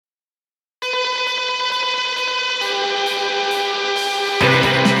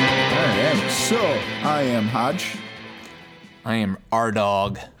So, I am Hodge. I am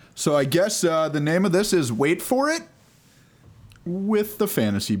R-Dog. So I guess the name of this is Wait For It with the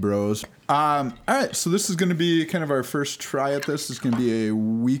Fantasy Bros. All right, so this is going to be kind of our first try at this. It's going to be a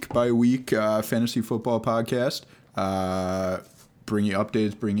week-by-week fantasy football podcast. Bring you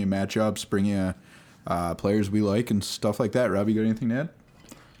updates, bring you matchups, bring you players we like and stuff like that. Rob, you got anything to add?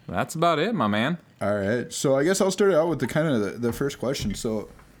 That's about it, my man. All right, so I guess I'll start out with the first question. So,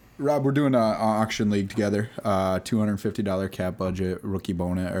 Rob, we're doing an auction league together. $250 cap budget, rookie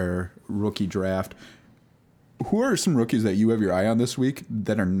bonus or rookie draft. Who are some rookies that you have your eye on this week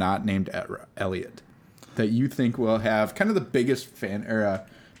that are not named Elliott that you think will have kind of the biggest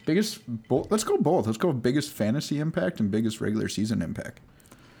let's go both. Let's go biggest fantasy impact and biggest regular season impact.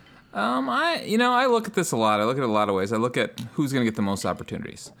 I look at this a lot. I look at it a lot of ways. I look at who's going to get the most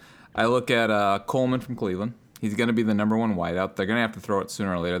opportunities. I look at Coleman from Cleveland. He's going to be the number one wideout. They're going to have to throw it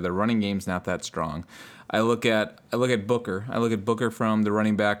sooner or later. Their running game's not that strong. I look at Booker. I look at Booker from the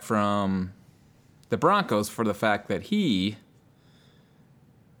running back from the Broncos for the fact that he,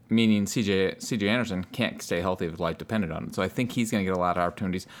 meaning C.J. Anderson, can't stay healthy if his life depended on it. So I think he's going to get a lot of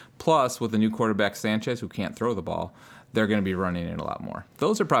opportunities. Plus, with the new quarterback Sanchez, who can't throw the ball, they're going to be running it a lot more.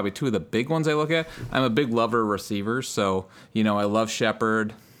 Those are probably two of the big ones I look at. I'm a big lover of receivers, so I love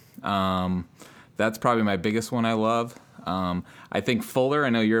Shepard. That's probably my biggest one I love. I think Fuller. I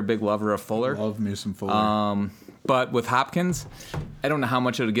know you're a big lover of Fuller. Love me some Fuller. But with Hopkins, I don't know how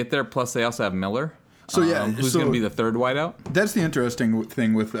much it'll get there. Plus, they also have Miller. So who's going to be the third wideout? That's the interesting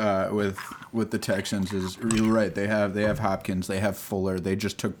thing with the Texans is you're right. They have Hopkins, they have Fuller. They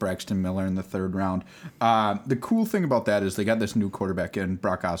just took Braxton Miller in the third round. The cool thing about that is they got this new quarterback in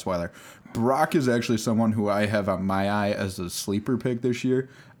Brock Osweiler. Brock is actually someone who I have on my eye as a sleeper pick this year.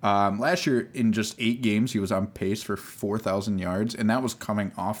 Last year, in just 8 games, he was on pace for 4,000 yards, and that was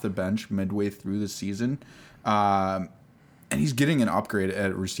coming off the bench midway through the season. And he's getting an upgrade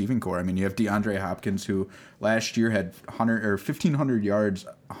at receiving core. I mean, you have DeAndre Hopkins, who last year had 1,500 yards,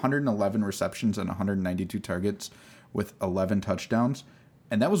 111 receptions, and 192 targets with 11 touchdowns.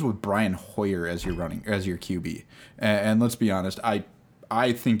 And that was with Brian Hoyer as your QB. And let's be honest, I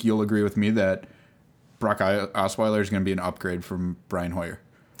think you'll agree with me that Brock Osweiler is going to be an upgrade from Brian Hoyer.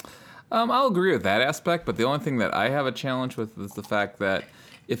 I'll agree with that aspect, but the only thing that I have a challenge with is the fact that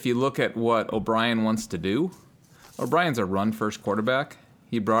if you look at what O'Brien wants to do, O'Brien's a run-first quarterback.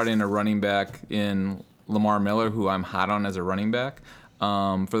 He brought in a running back in Lamar Miller, who I'm hot on as a running back,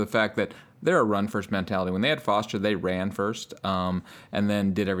 for the fact that they're a run-first mentality. When they had Foster, they ran first and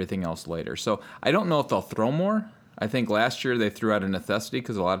then did everything else later. So I don't know if they'll throw more. I think last year they threw out a necessity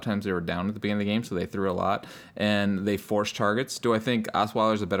because a lot of times they were down at the beginning of the game, so they threw a lot, and they forced targets. Do I think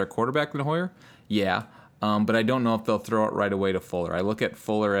Osweiler's a better quarterback than Hoyer? Yeah, but I don't know if they'll throw it right away to Fuller. I look at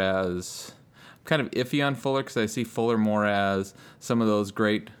Fuller as kind of iffy on Fuller because I see Fuller more as some of those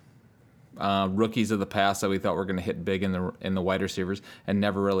great rookies of the past that we thought were going to hit big in the wide receivers and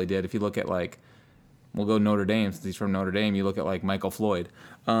never really did. If you look at we'll go Notre Dame since he's from Notre Dame. You look at Michael Floyd.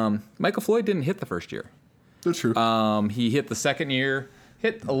 Michael Floyd didn't hit the first year. That's true. He hit the second year,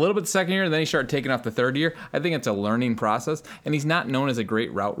 hit a little bit the second year, and then he started taking off the third year. I think it's a learning process, and he's not known as a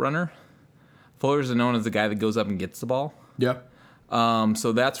great route runner. Fuller's known as the guy that goes up and gets the ball. Yeah.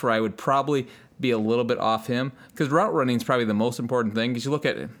 So that's where I would probably be a little bit off him because route running is probably the most important thing. Because you look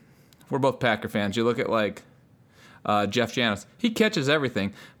at, we're both Packer fans. You look at Jeff Janis. He catches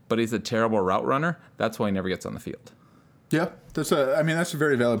everything, but he's a terrible route runner. That's why he never gets on the field. Yeah, that's a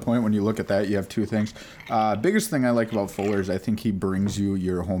very valid point. When you look at that, you have two things. Biggest thing I like about Fuller is I think he brings you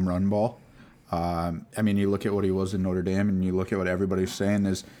your home run ball. You look at what he was in Notre Dame, and you look at what everybody's saying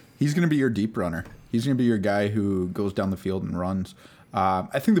is he's going to be your deep runner. He's going to be your guy who goes down the field and runs.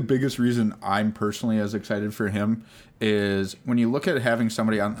 I think the biggest reason I'm personally as excited for him is when you look at having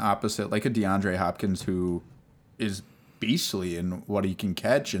somebody on the opposite, like a DeAndre Hopkins, who is beastly in what he can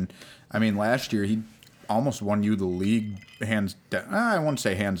catch. And, last year he almost won you the league hands down. I won't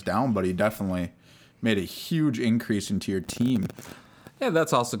say hands down, but he definitely made a huge increase into your team. Yeah,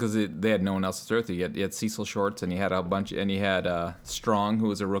 that's also because they had no one else to throw to. You had Cecil Shorts, and you had Strong, who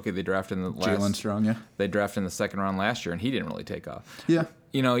was a rookie they drafted in the last. Jalen Strong, yeah. They drafted in the second round last year, and he didn't really take off. Yeah.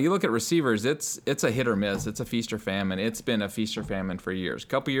 You look at receivers, it's a hit or miss. It's a feast or famine. It's been a feast or famine for years. A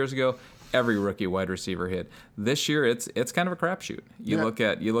couple years ago, every rookie wide receiver hit. This year, it's kind of a crapshoot. You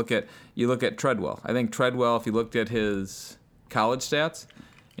look at Treadwell. I think Treadwell, if you looked at his college stats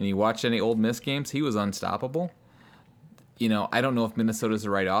and you watched any Ole Miss games, he was unstoppable. I don't know if Minnesota's the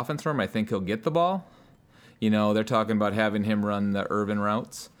right offense for him. I think he'll get the ball. They're talking about having him run the urban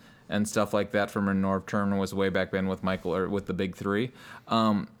routes and stuff like that from when Norv Turner was way back then with Michael or with the big three.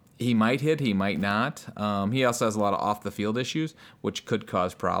 He might hit, he might not. He also has a lot of off-the-field issues, which could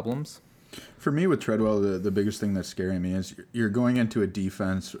cause problems. For me, with Treadwell, the biggest thing that's scaring me is you're going into a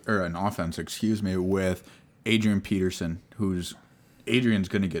defense, or an offense, excuse me, with Adrian Peterson, Adrian's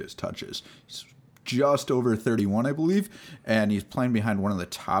going to get his touches. He's just over 31, I believe, and he's playing behind one of the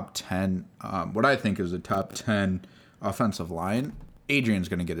top 10, what I think is the top 10 offensive line. Adrian's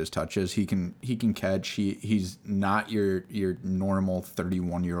going to get his touches. He can catch. He's not your normal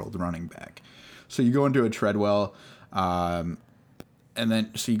 31-year-old running back. So you go into a Treadwell, and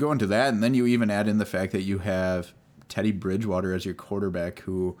then you go into that, and then you even add in the fact that you have Teddy Bridgewater as your quarterback,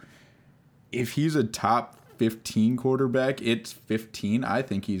 who, if he's a top 15 quarterback, it's 15. I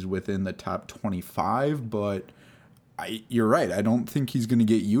think he's within the top 25, but you're right. I don't think he's going to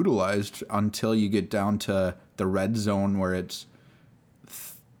get utilized until you get down to the red zone where it's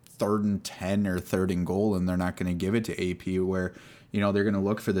 3rd and 10 or 3rd and goal, and they're not going to give it to AP, where they're going to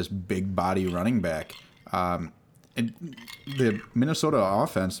look for this big body running back. And the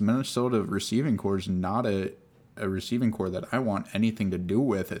Minnesota receiving core is not a receiving core that I want anything to do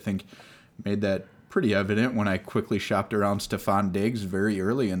with. I think made that pretty evident when I quickly shopped around Stephon Diggs very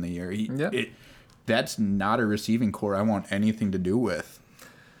early in the year. That's not a receiving core I want anything to do with.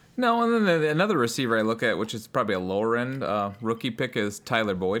 No, and then another receiver I look at, which is probably a lower end rookie pick, is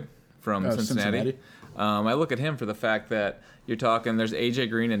Tyler Boyd from Cincinnati. I look at him for the fact that you're talking, there's A.J.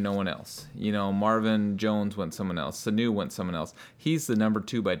 Green and no one else. Marvin Jones went someone else. Sanu went someone else. He's the number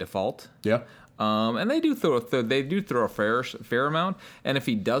 2 by default. Yeah. And they do throw a fair amount. And if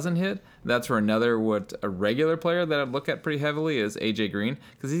he doesn't hit, that's where a regular player that I'd look at pretty heavily is A.J. Green,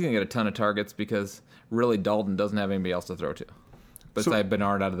 because he's going to get a ton of targets because really Dalton doesn't have anybody else to throw to. Besides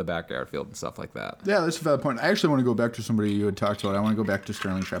Bernard out of the backyard field and stuff like that. Yeah, that's a valid point. I actually want to go back to somebody you had talked about. I want to go back to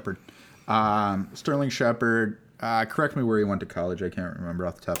Sterling Shepard. Sterling Shepard, correct me where he went to college. I can't remember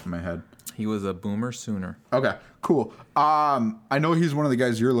off the top of my head. He was a Boomer Sooner. Okay, cool. I know he's one of the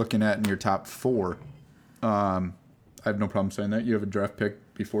guys you're looking at in your top 4. I have no problem saying that. You have a draft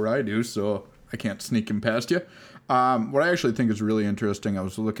pick before I do, so I can't sneak him past you. What I actually think is really interesting, I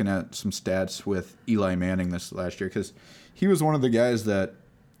was looking at some stats with Eli Manning this last year, because he was one of the guys that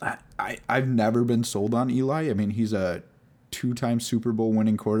I've never been sold on Eli. I mean, he's a 2-time Super Bowl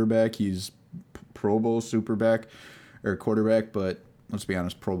winning quarterback. He's Pro Bowl quarterback, but let's be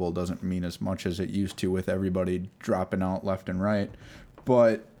honest, Pro Bowl doesn't mean as much as it used to with everybody dropping out left and right.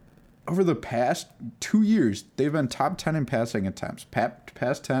 But over the past 2 years, they've been top 10 in passing attempts,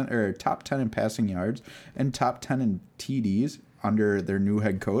 top 10 in passing yards, and top 10 in TDs under their new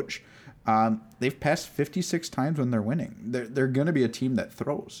head coach. They've passed 56 times when they're winning. They're going to be a team that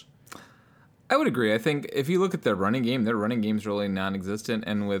throws. I would agree. I think if you look at their running game's really non-existent.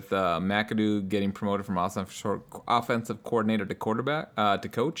 And with McAdoo getting promoted from offensive coordinator to quarterback to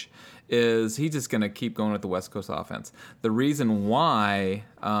coach, is he's just going to keep going with the West Coast offense. The reason why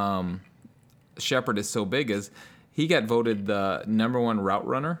Shepard is so big is he got voted the number 1 route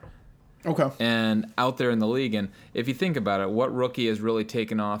runner. Okay. And out there in the league. And if you think about it, what rookie has really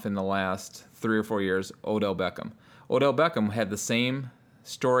taken off in the last 3 or 4 years? Odell Beckham. Odell Beckham had the same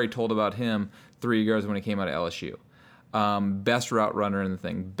story told about him 3 years when he came out of LSU. Best route runner in the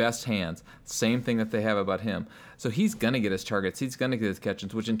thing, best hands, same thing that they have about him. So he's going to get his targets, he's going to get his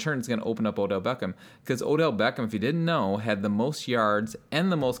catches, which in turn is going to open up Odell Beckham, because Odell Beckham, if you didn't know, had the most yards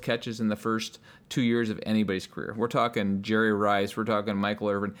and the most catches in the first 2 years of anybody's career. We're talking Jerry Rice, we're talking Michael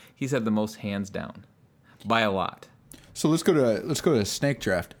Irvin. He's had the most hands down by a lot. So let's go to a snake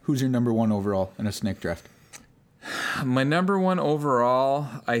draft. Who's your number 1 overall in a snake draft? My number 1 overall,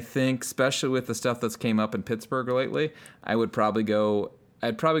 I think, especially with the stuff that's came up in Pittsburgh lately, I'd probably go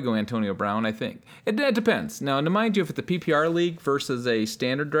Antonio Brown, I think. It depends. Now, to mind you, if it's the PPR league versus a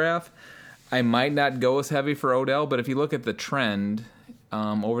standard draft, I might not go as heavy for Odell, but if you look at the trend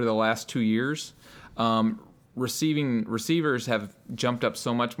over the last 2 years, receivers have jumped up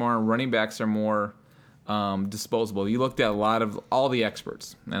so much more, and running backs are more disposable. You looked at a lot of all the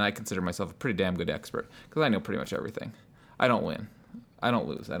experts, and I consider myself a pretty damn good expert because I know pretty much everything. I don't win. I don't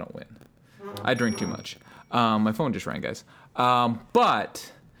lose. I don't win. I drink too much. My phone just rang, guys.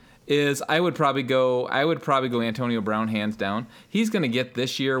 But I would probably go Antonio Brown hands down. He's going to get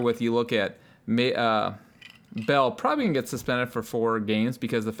this year with, you look at Bell, probably going to get suspended for 4 games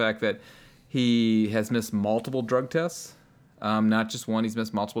because of the fact that he has missed multiple drug tests. Not just one, he's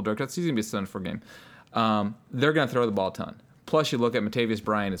missed multiple drug tests. He's going to be suspended for a game. They're going to throw the ball a ton. Plus, you look at Matavius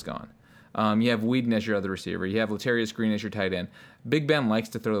Bryant is gone. You have Whedon as your other receiver. You have Latarius Green as your tight end. Big Ben likes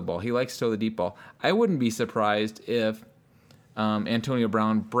to throw the ball. He likes to throw the deep ball. I wouldn't be surprised if Antonio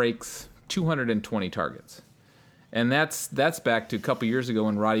Brown breaks 220 targets. And that's back to a couple years ago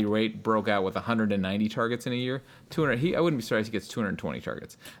when Roddy Raitt broke out with 190 targets in a year. 200. I wouldn't be surprised if he gets 220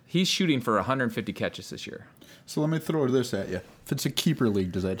 targets. He's shooting for 150 catches this year. So let me throw this at you. If it's a keeper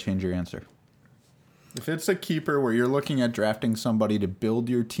league, does that change your answer? If it's a keeper where you're looking at drafting somebody to build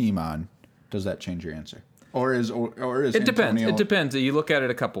your team on, does that change your answer? Or is it depends. It depends. You look at it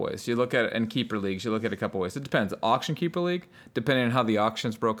a couple ways. You look at it in keeper leagues. You look at it a couple ways. It depends. Auction keeper league, depending on how the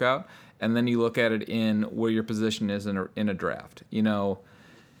auctions broke out, and then you look at it in where your position is in a draft. You know,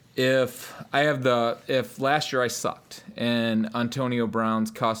 if last year I sucked and Antonio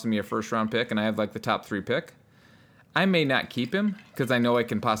Brown's costing me a first round pick and I have like the top 3 pick, I may not keep him because I know I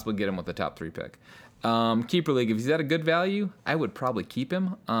can possibly get him with the top 3 pick. Keeper league, if he's at a good value, I would probably keep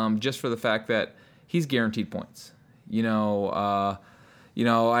him just for the fact that he's guaranteed points. I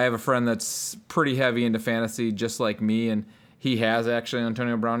have a friend that's pretty heavy into fantasy, just like me, and he has actually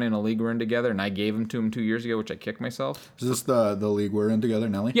Antonio Brown in a league we're in together, and I gave him to him 2 years ago, which I kicked myself. Is this the league we're in together,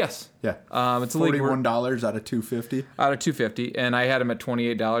 Nelly? Yes. Yeah. It's a league $41 out of $250. Out of $250, and I had him at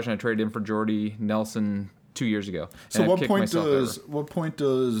 $28, and I traded him for Jordy Nelson 2 years ago. So what point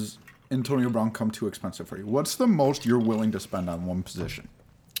does Antonio Brown come too expensive for you? What's the most you're willing to spend on one position?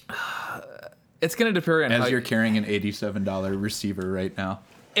 It's going to depend on how you're carrying an $87 receiver right now.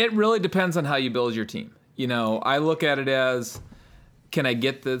 It really depends on how you build your team. I look at it as, can I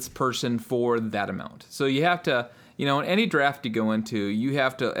get this person for that amount? So you have to, in any draft you go into, you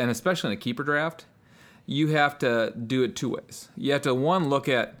have to, and especially in a keeper draft, you have to do it 2 ways. You have to, 1, look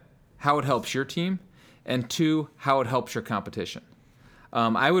at how it helps your team, and 2, how it helps your competition.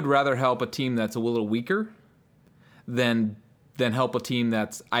 I would rather help a team that's a little weaker than help a team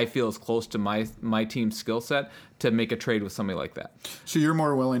that's I feel is close to my team's skill set to make a trade with somebody like that. So you're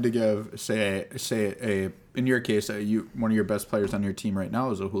more willing to give, say in your case, one of your best players on your team right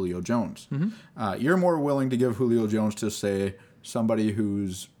now is a Julio Jones. Mm-hmm. You're more willing to give Julio Jones to, say, somebody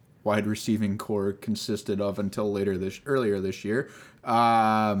whose wide receiving core consisted of until earlier this year.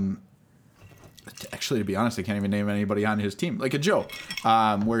 Actually, to be honest, I can't even name anybody on his team. Like a Joe,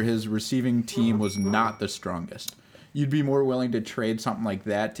 where his receiving team was not the strongest. You'd be more willing to trade something like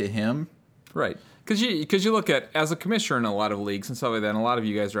that to him? Right. Because you look at, as a commissioner in a lot of leagues and stuff like that, and a lot of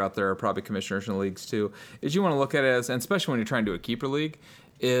you guys are out there are probably commissioners in leagues too, is you want to look at it as, and especially when you're trying to do a keeper league,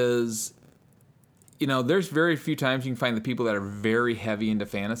 is, there's very few times you can find the people that are very heavy into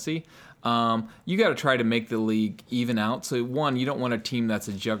fantasy. You got to try to make the league even out. So 1, you don't want a team that's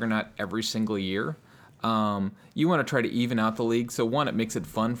a juggernaut every single year. You want to try to even out the league. So 1, it makes it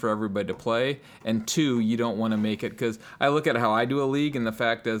fun for everybody to play. And 2, you don't want to make it, because I look at how I do a league, and the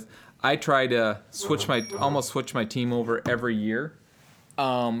fact is I try to almost switch my team over every year.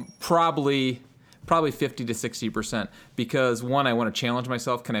 Probably 50 to 60%, because 1, I want to challenge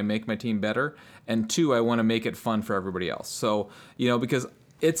myself. Can I make my team better? And 2, I want to make it fun for everybody else. So, because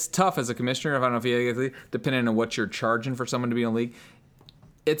it's tough as a commissioner, I don't know if you guys, depending on what you're charging for someone to be in a league,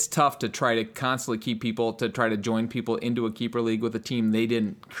 it's tough to try to constantly keep people, to try to join people into a keeper league with a team they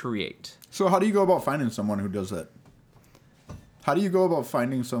didn't create. So how do you go about finding someone who does that? How do you go about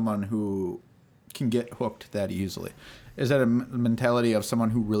finding someone who can get hooked that easily? Is that a mentality of someone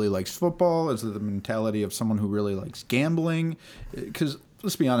who really likes football? Is it the mentality of someone who really likes gambling? Because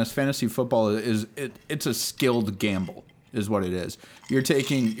let's be honest, fantasy football it's a skilled gamble, is what it is. You're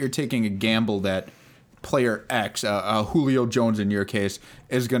taking a gamble that player X, Julio Jones in your case,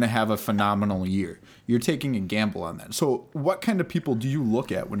 is going to have a phenomenal year. You're taking a gamble on that. So what kind of people do you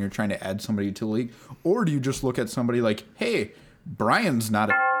look at when you're trying to add somebody to the league? Or do you just look at somebody like, hey, Brian's not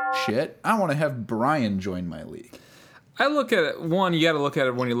a shit. I want to have Brian join my league. I look at it, 1, you got to look at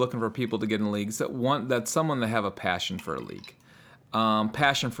it when you're looking for people to get in leagues, that's someone that have a passion for a league.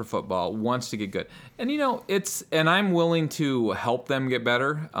 Passion for football, wants to get good. And and I'm willing to help them get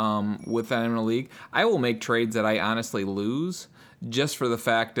better with that in a league. I will make trades that I honestly lose just for the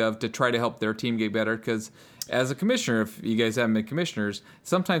fact of to try to help their team get better, because as a commissioner, if you guys haven't been commissioners,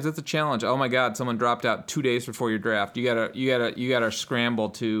 sometimes it's a challenge. Oh my God, someone dropped out 2 days before your draft. You gotta scramble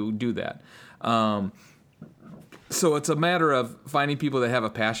to do that. So it's a matter of finding people that have a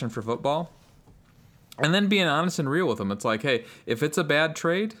passion for football. And then being honest and real with them. It's like, hey, if it's a bad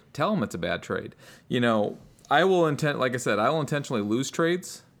trade, tell them it's a bad trade. I will intentionally lose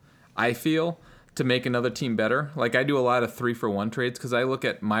trades, I feel, to make another team better. Like I do a lot of 3-for-1 trades, because I look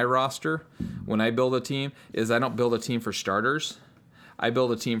at my roster when I build a team, is I don't build a team for starters. I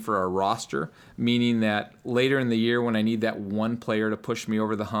build a team for a roster, meaning that later in the year when I need that one player to push me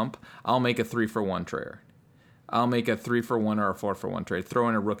over the hump, I'll make a 3-for-1 trade. I'll make a 3-for-1 or a 4-for-1 trade, throw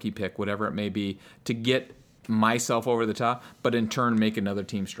in a rookie pick, whatever it may be, to get myself over the top, but in turn make another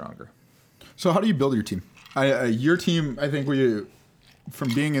team stronger. So how do you build your team? Your team, I think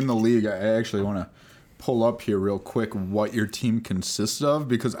from being in the league, I actually want to pull up here real quick what your team consists of,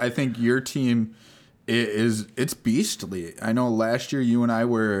 because I think your team it's beastly. I know last year you and I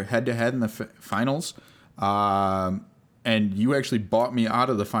were head to head in the finals, and you actually bought me out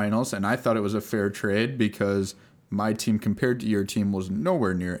of the finals, and I thought it was a fair trade because my team compared to your team was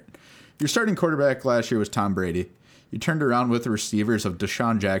nowhere near it. Your starting quarterback last year was Tom Brady. You turned around with the receivers of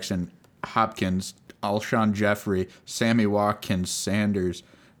Deshaun Jackson, Hopkins, Alshon Jeffrey, Sammy Watkins, Sanders,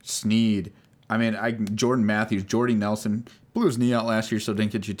 Snead. I mean, Jordan Matthews, Jordy Nelson blew his knee out last year, so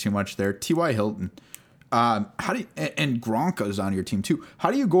didn't get you too much there. T.Y. Hilton. And Gronka's on your team too.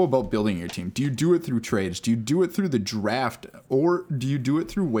 How do you go about building your team? Do you do it through trades? Do you do it through the draft, or do you do it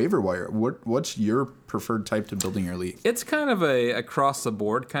through waiver wire? What's your preferred type to building your league? It's kind of a across the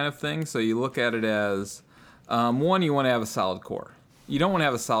board kind of thing. So you look at it as one, you want to have a solid core. You don't want to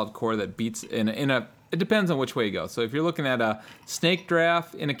have a solid core that beats in a. It depends on which way you go. So if you're looking at a snake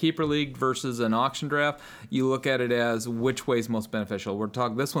draft in a keeper league versus an auction draft, you look at it as which way is most beneficial.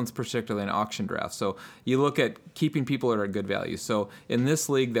 This one's particularly an auction draft. So you look at keeping people that are at good value. So in this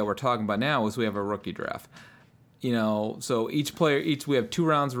league that we're talking about now is we have a rookie draft. So we have 2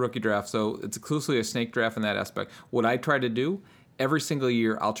 rounds of rookie draft. So it's exclusively a snake draft in that aspect. What I try to do every single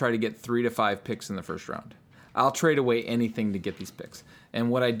year, I'll try to get 3 to 5 picks in the first round. I'll trade away anything to get these picks. And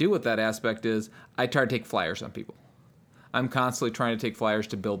what I do with that aspect is I try to take flyers on people. I'm constantly trying to take flyers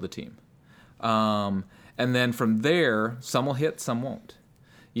to build the team. And then from there, some will hit, some won't.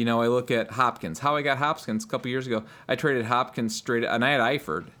 I look at Hopkins. How I got Hopkins a couple years ago, I traded Hopkins straight, and I had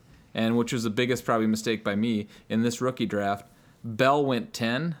Eifert, which was the biggest probably mistake by me in this rookie draft. Bell went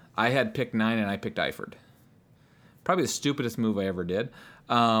 10. I had picked 9, and I picked Eifert. Probably the stupidest move I ever did.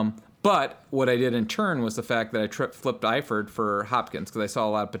 But what I did in turn was the fact that I flipped Eifert for Hopkins because I saw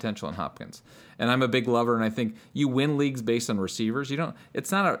a lot of potential in Hopkins. And I'm a big lover, and I think you win leagues based on receivers.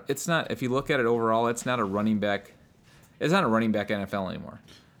 It's not. If you look at it overall, it's not a running back. It's not a running back NFL anymore.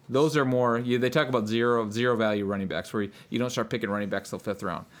 Those are more. They talk about zero value running backs, where you don't start picking running backs till 5th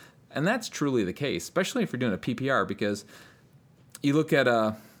round, and that's truly the case, especially if you're doing a PPR, because you look at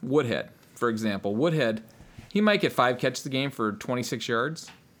Woodhead, for example. Woodhead, he might get 5 catches a game for 26 yards.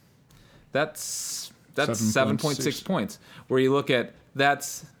 That's 7.6 points. Where you look at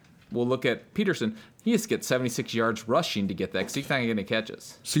we'll look at Peterson. He has to get 76 yards rushing to get that because he's not getting any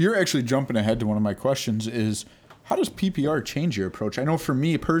catches. So you're actually jumping ahead to one of my questions is, how does PPR change your approach? I know for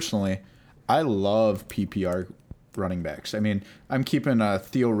me personally, I love PPR running backs. I mean, I'm keeping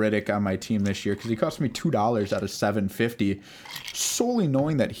Theo Riddick on my team this year because he cost me $2 out of $7.50, solely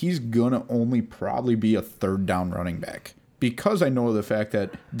knowing that he's going to only probably be a 3rd down running back. Because I know the fact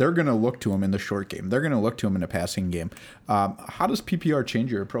that they're going to look to him in the short game. They're going to look to him in a passing game. How does PPR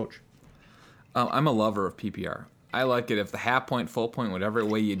change your approach? I'm a lover of PPR. I like it if the half point, full point, whatever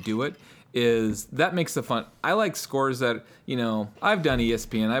way you do it, that makes the fun. I like scores that, I've done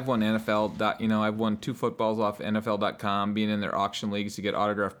ESPN. I've won NFL. I've won 2 footballs off NFL.com, being in their auction leagues to get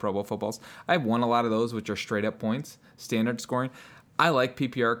autographed Pro Bowl footballs. I've won a lot of those, which are straight up points, standard scoring. I like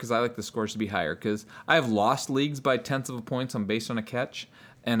PPR because I like the scores to be higher, because I've lost leagues by 10ths of a point based on a catch,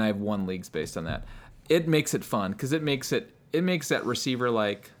 and I've won leagues based on that. It makes it fun because it makes that receiver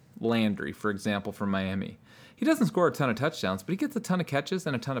like Landry, for example, from Miami. He doesn't score a ton of touchdowns, but he gets a ton of catches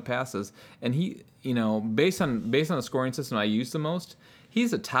and a ton of passes. And he, based on the scoring system I use the most,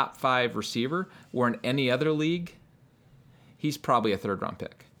 he's a top 5 receiver, where in any other league, he's probably a 3rd round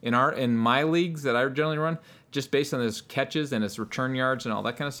pick. In my leagues that I generally run, just based on his catches and his return yards and all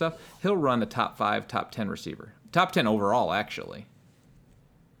that kind of stuff, he'll run a top 5, top 10 receiver. Top 10 overall, actually.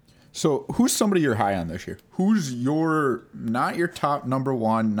 So who's somebody you're high on this year? Who's not your top number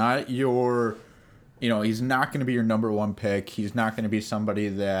 1, not your, he's not going to be your number 1 pick. He's not going to be somebody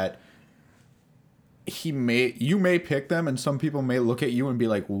that you may pick them, and some people may look at you and be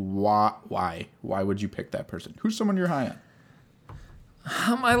like, why would you pick that person? Who's someone you're high on?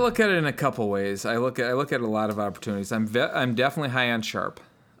 I look at it in a couple ways. I look at a lot of opportunities. I'm definitely high on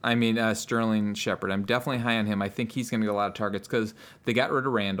Sterling Shepard. I'm definitely high on him. I think he's going to get a lot of targets because they got rid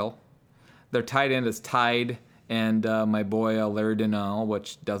of Randall. Their tight end is tied, and my boy Larry Donnell,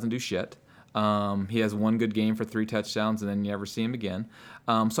 which doesn't do shit. He has 1 good game for 3 touchdowns, and then you never see him again.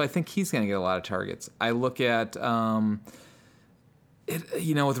 So I think he's going to get a lot of targets. I look at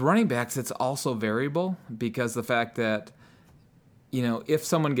with running backs, it's also variable because the fact that, if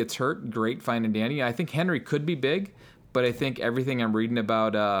someone gets hurt, great, fine and dandy. I think Henry could be big, but I think everything I'm reading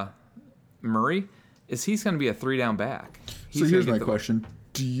about Murray is he's going to be a 3-down back. So here's my question.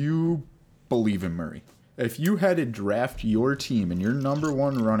 Do you believe in Murray? If you had to draft your team and your number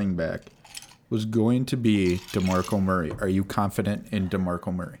 1 running back, was going to be DeMarco Murray. Are you confident in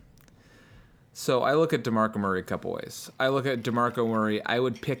DeMarco Murray? So I look at DeMarco Murray a couple ways. I look at DeMarco Murray. I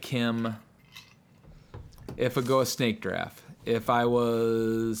would pick him if I go a snake draft. If I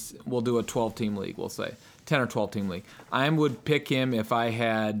was, we'll do a 12-team league, we'll say. 10 or 12-team league. I would pick him if I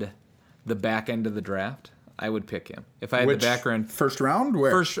had the back end of the draft. I would pick him. If I had the back end. First round?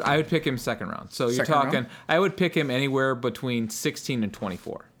 Where? First, I would pick him second round. So you're talking, round? I would pick him anywhere between 16 and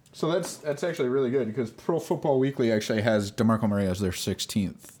 24. So that's actually really good because Pro Football Weekly actually has DeMarco Murray as their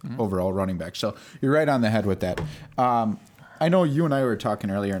 16th overall running back. So you're right on the head with that. I know you and I were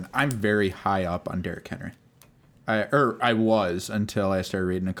talking earlier, and I'm very high up on Derrick Henry. I was until I started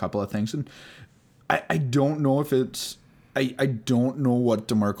reading a couple of things. And I don't know if it's... I don't know what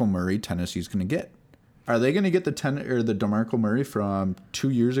DeMarco Murray Tennessee's going to get. Are they going to get the DeMarco Murray from 2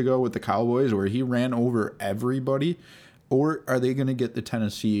 years ago with the Cowboys where he ran over everybody? Or are they going to get the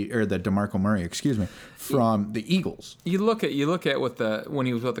DeMarco Murray, from the Eagles? You look at when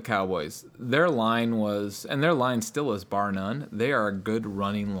he was with the Cowboys, their line was, and their line still is bar none. They are a good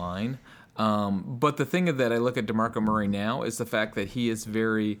running line. But the thing that I look at DeMarco Murray now is the fact that he is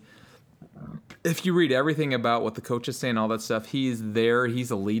very, if you read everything about what the coaches say and all that stuff, he's there.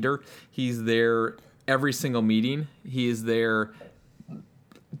 He's a leader. He's there every single meeting. He is there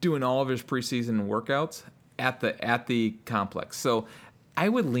doing all of his preseason workouts at the complex. So I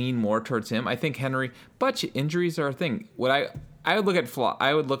would lean more towards him. I think Henry, but injuries are a thing. I'd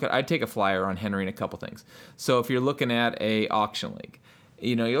take a flyer on Henry in a couple things. So if you're looking at a auction league,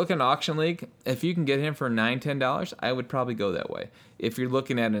 you're looking at an auction league, if you can get him for $9, $10, I would probably go that way. If you're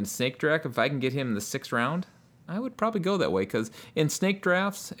looking at a snake draft, if I can get him in the 6th round, I would probably go that way because in snake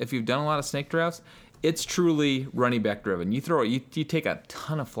drafts, if you've done a lot of snake drafts, it's truly running back driven. You take a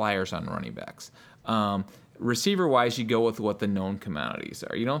ton of flyers on running backs. Receiver-wise, you go with what the known commodities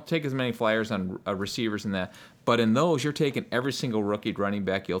are. You don't take as many flyers on receivers in that, but in those, you're taking every single rookie running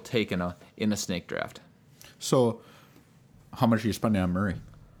back you'll take in a snake draft. So, how much are you spending on Murray?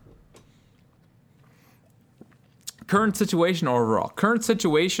 Current situation or overall? Current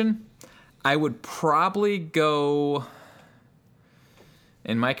situation, I would probably go...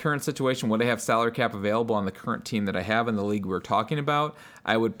 In my current situation, what I have salary cap available on the current team that I have in the league we're talking about,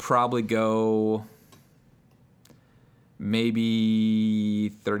 I would probably go...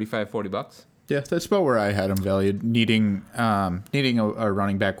 maybe $35-$40. Yeah, that's about where I had him valued. Needing a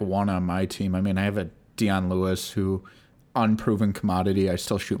running back one on my team. I mean, I have a Dion Lewis who unproven commodity. I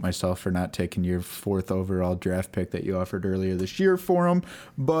still shoot myself for not taking your 4th overall draft pick that you offered earlier this year for him,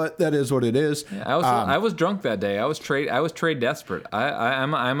 but that is what it is. Yeah, I was drunk that day. I was trade desperate.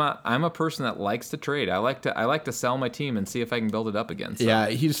 I'm a person that likes to trade. I like to sell my team and see if I can build it up again. So. Yeah,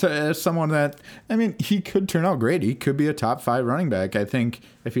 he's someone that, I mean, he could turn out great. He could be a top 5 running back. I think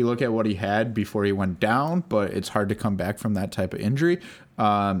if you look at what he had before he went down, but it's hard to come back from that type of injury.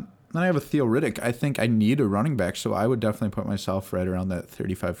 Then I have a Theo Riddick. I think I need a running back, so I would definitely put myself right around that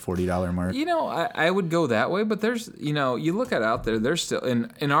 $35-$40 mark. I would go that way, but there's, you look at out there, there's still,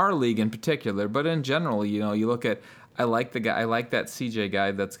 in our league in particular, but in general, you look at, I like that CJ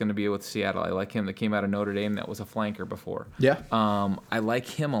guy that's going to be with Seattle. I like him that came out of Notre Dame that was a flanker before. Yeah. I like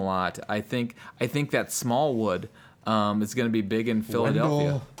him a lot. I think that Smallwood is going to be big in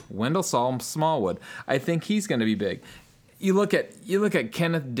Philadelphia. Wendell Smallwood. I think he's going to be big. You look at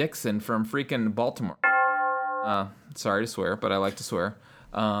Kenneth Dixon from freaking Baltimore. Sorry to swear, but I like to swear.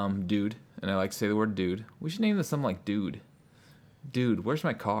 Dude, and I like to say the word dude. We should name this something like dude. Dude, where's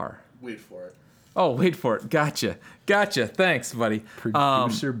my car? Wait for it. Oh, wait for it. Gotcha. Thanks, buddy.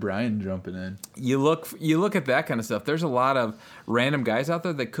 Producer Brian jumping in. You look at that kind of stuff. There's a lot of random guys out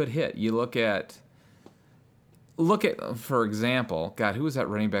there that could hit. You look at, for example, God, who was that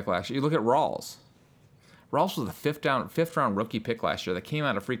running back last year? You look at Rawls. Rawls was a fifth round rookie pick last year that came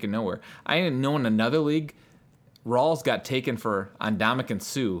out of freaking nowhere. I didn't know in another league, Rawls got taken on Ndamukong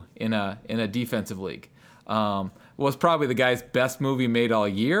Suh in a defensive league. Was probably the guy's best move he made all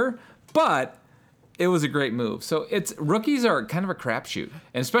year, but it was a great move. So rookies are kind of a crapshoot,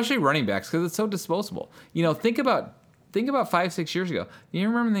 and especially running backs because it's so disposable. Think about 5-6 years ago. You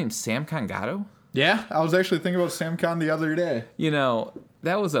remember the name Sam Congato? Yeah, I was actually thinking about Sam Con the other day.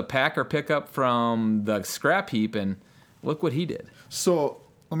 That was a Packer pickup from the scrap heap, and look what he did. So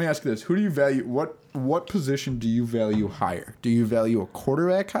let me ask you this: who do you value? What position do you value higher? Do you value a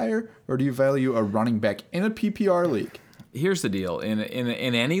quarterback higher, or do you value a running back in a PPR league? Here's the deal: in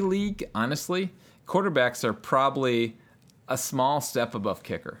any league, honestly, quarterbacks are probably a small step above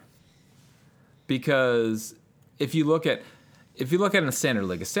kicker. Because if you look at a standard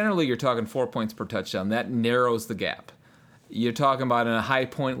league, you're talking 4 points per touchdown. That narrows the gap. You're talking about in a high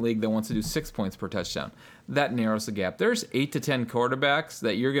point league that wants to do 6 points per touchdown. That narrows the gap. There's 8 to 10 quarterbacks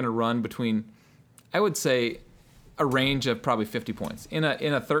that you're going to run between, I would say, a range of probably 50 points. In a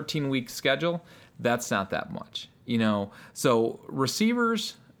 13-week schedule, that's not that much. So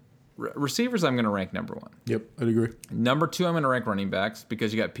receivers I'm going to rank number 1. Yep, I'd agree. Number 2, I'm going to rank running backs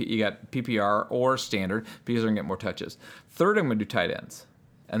because you got PPR or standard because they're going to get more touches. Third, I'm going to do tight ends,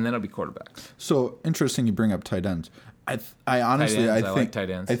 and then it'll be quarterbacks. So interesting you bring up tight ends. I honestly I think like tight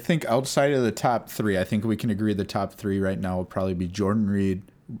ends. I think outside of the top 3, I think we can agree the top 3 right now will probably be Jordan Reed,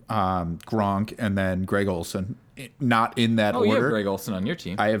 Gronk, and then Greg Olsen. Not in that order. You have Greg Olsen on your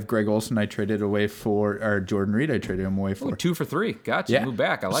team. I have Greg Olsen. I traded away for, or Jordan Reed. I traded him away for 2 for 3. Gotcha. Yeah. Move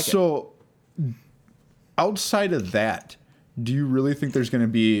back. I like it. So outside of that, do you really think there's going to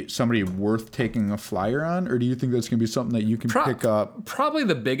be somebody worth taking a flyer on, or do you think that's going to be something that you can pick up? Probably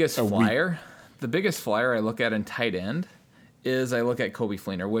the biggest flyer. The biggest flyer I look at in tight end is I look at Coby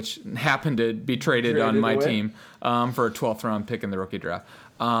Fleener, which happened to be traded on my team for a 12th round pick in the rookie draft,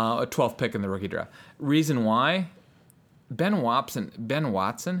 a 12th pick in the rookie draft. Reason why? Ben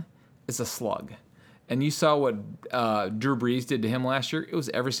Watson is a slug, and you saw what Drew Brees did to him last year. It was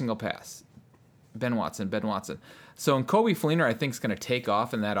every single pass. Ben Watson. So in Coby Fleener, I think is going to take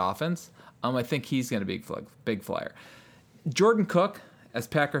off in that offense. I think he's going to be a big flyer. Jordan Cook, as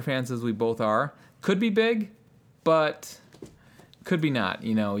Packer fans as we both are, could be big, but could be not.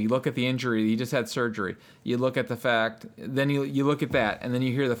 You look at the injury. He just had surgery. You look at the fact. Then you look at that, and then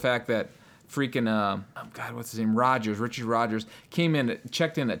you hear the fact that freaking what's his name? Richard Rodgers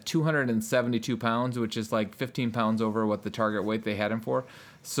checked in at 272 pounds, which is like 15 pounds over what the target weight they had him for.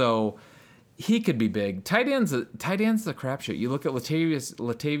 So he could be big. Tight end's a crapshoot. You look at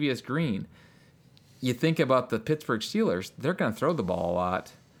Latavius Green. You think about the Pittsburgh Steelers. They're going to throw the ball a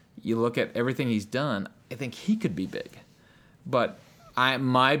lot. You look at everything he's done. I think he could be big. But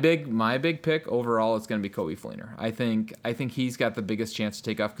my big pick overall is going to be Coby Fleener. I think he's got the biggest chance to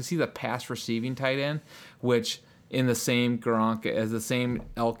take off because he's a pass receiving tight end, which in the same Gronk as the same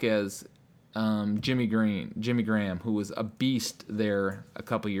elk as Jimmy Graham, who was a beast there a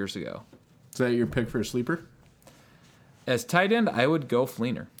couple years ago. Is that your pick for a sleeper? As tight end, I would go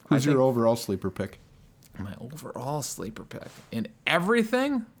Fleener. Who's your overall sleeper pick? My overall sleeper pick in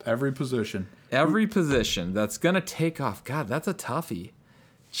everything. Every position that's going to take off. God, that's a toughie.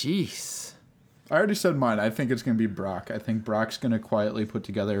 Jeez. I already said mine. I think it's going to be Brock. I think Brock's going to quietly put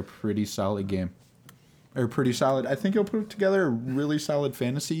together a pretty solid game. I think he'll put together a really solid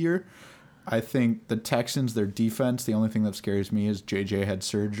fantasy year. I think the Texans, their defense, the only thing that scares me is JJ had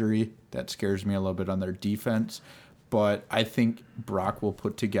surgery. That scares me a little bit on their defense. But I think Brock will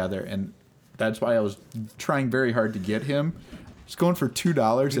put together, and that's why I was trying very hard to get him. He's going for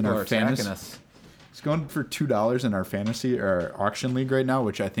 $2 in our fantasy. He's going for $2 in our fantasy or auction league right now,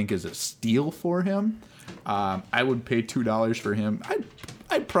 which I think is a steal for him. I would pay $2 for him.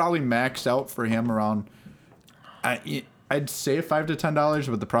 I'd probably max out for him around. I'd say $5 to $10,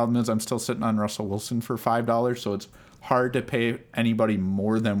 but the problem is I'm still sitting on Russell Wilson for $5, so it's hard to pay anybody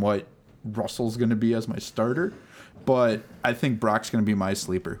more than what Russell's going to be as my starter. But I think Brock's going to be my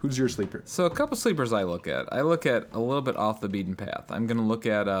sleeper. Who's your sleeper? So a couple sleepers I look at. I look at a little bit off the beaten path. I'm going to look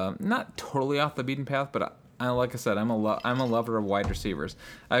at not totally off the beaten path, but like I said, I'm a lover of wide receivers.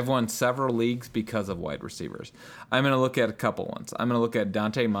 I've won several leagues because of wide receivers. I'm going to look at a couple ones. I'm going to look at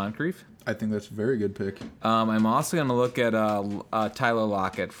Dante Moncrief. I think that's a very good pick. I'm also going to look at Tyler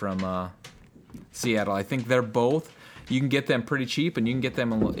Lockett from Seattle. I think they're both. You can get them pretty cheap, and you can get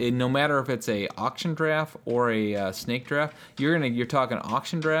them no matter if it's a auction draft or a snake draft. You're talking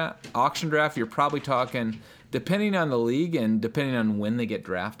auction draft. You're probably talking, depending on the league and depending on when they get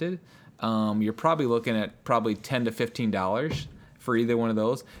drafted, you're probably looking at probably $10 to $15 for either one of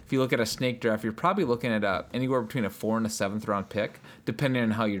those. If you look at a snake draft, you're probably looking at anywhere between a 4th and a 7th round pick, depending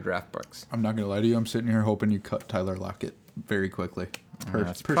on how your draft works. I'm not gonna lie to you. I'm sitting here hoping you cut Tyler Lockett very quickly.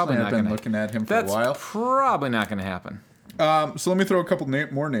 That's probably not I've been looking at him for a while. That's probably not going to happen. So let me throw a couple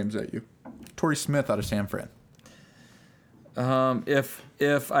more names at you. Torrey Smith out of San Fran.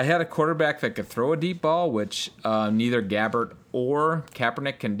 If I had a quarterback that could throw a deep ball, which neither Gabbert or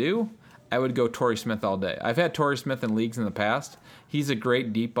Kaepernick can do, I would go Torrey Smith all day. I've had Torrey Smith in leagues in the past. He's a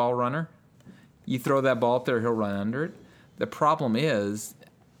great deep ball runner. You throw that ball up there, he'll run under it. The problem is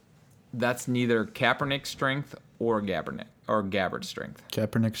that's neither Kaepernick's strength or Gabbert's strength.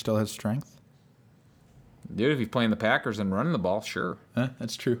 Kaepernick still has strength? Dude, if he's playing the Packers and running the ball, sure.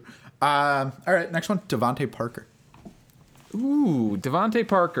 That's true. All right, next one, Devontae Parker. Ooh, Devontae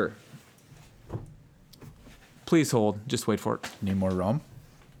Parker. Please hold. Just wait for it. Need more rum?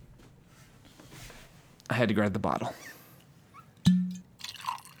 I had to grab the bottle.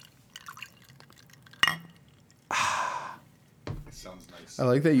 I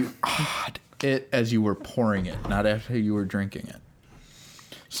like that you it as you were pouring it, not after you were drinking it.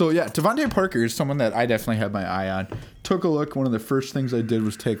 So yeah, Devontae Parker is someone that I definitely had my eye on. Took a look. One of the first things I did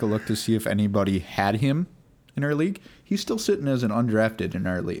was take a look to see if anybody had him in our league. He's still sitting as an undrafted in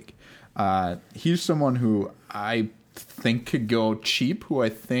our league. He's someone who I think could go cheap, who I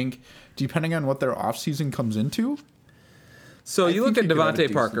think, depending on what their offseason comes into. So you look at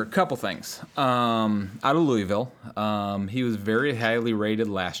Devontae Parker, a couple things. Out of Louisville. He was very highly rated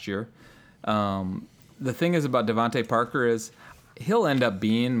last year. The thing is about Devontae Parker is he'll end up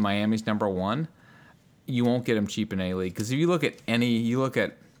being Miami's number one. You won't get him cheap in any league. Because if you look at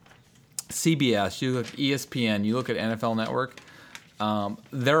CBS, you look at ESPN, you look at NFL Network,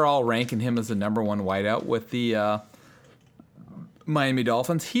 they're all ranking him as the number one wideout with the Miami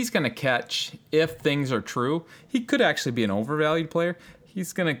Dolphins. He's going to catch, if things are true, he could actually be an overvalued player.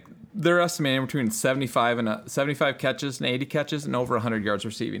 They're estimating between 75 catches and 80 catches and over 100 yards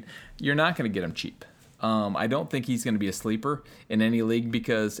receiving. You're not going to get him cheap. I don't think he's going to be a sleeper in any league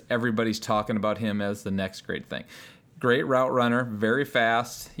because everybody's talking about him as the next great thing. Great route runner, very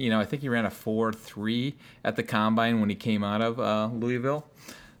fast. I think he ran a 4.3 at the combine when he came out of Louisville.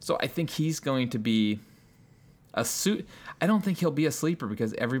 So I think he's going to be a suit. I don't think he'll be a sleeper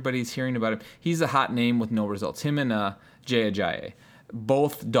because everybody's hearing about him. He's a hot name with no results. Him and Jay Ajayi,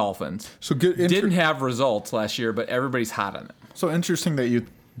 both Dolphins. So didn't have results last year, but everybody's hot on it. So interesting that you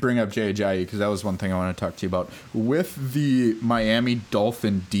bring up Jay Ajayi because that was one thing I want to talk to you about. With the Miami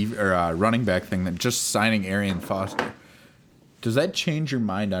Dolphin running back thing, that just signing Arian Foster, does that change your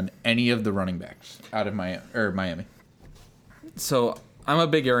mind on any of the running backs out of Miami? So I'm a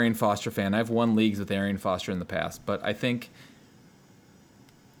big Arian Foster fan. I've won leagues with Arian Foster in the past, but I think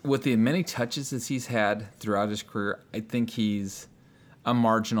with the many touches that he's had throughout his career, I think he's a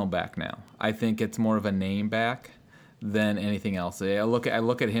marginal back now. I think it's more of a name back than anything else. I look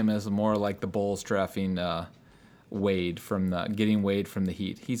at him as more like the Bulls drafting getting Wade from the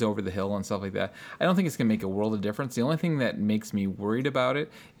Heat. He's over the hill and stuff like that. I don't think it's gonna make a world of difference. The only thing that makes me worried about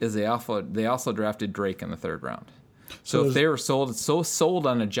it is they also drafted Drake in the 3rd round. So if they were sold on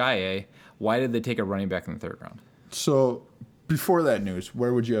Ajayi, why did they take a running back in the 3rd round? So before that news,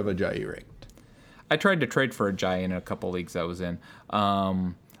 where would you have Ajayi ranked? I tried to trade for Ajayi in a couple leagues I was in.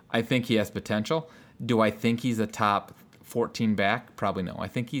 I think he has potential. Do I think he's a top 14 back? Probably no. I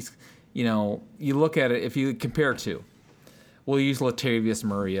think he's, you look at it, if you compare to, we'll use Latavius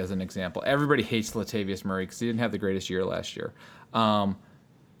Murray as an example. Everybody hates Latavius Murray because he didn't have the greatest year last year.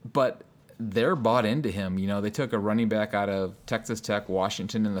 But they're bought into him. They took a running back out of Texas Tech,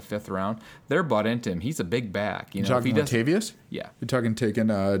 Washington in the 5th round. They're bought into him. He's a big back. You talking Latavius? Yeah. You're talking taking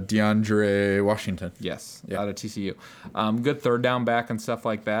DeAndre Washington. Yes, out of TCU. Good 3rd down back and stuff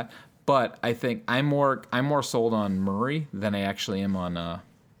like that. But I think I'm more sold on Murray than I actually am on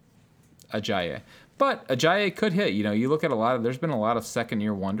Ajayi. But Ajayi could hit. You look at there's been a lot of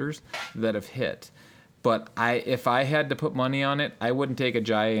second-year wonders that have hit. But if I had to put money on it, I wouldn't take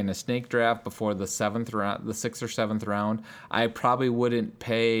Ajayi in a snake draft before the 7th round, the 6th or 7th round. I probably wouldn't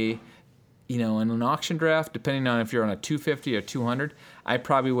pay, in an auction draft, depending on if you're on a 250 or 200, I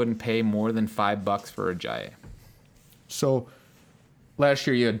probably wouldn't pay more than $5 for Ajayi. So last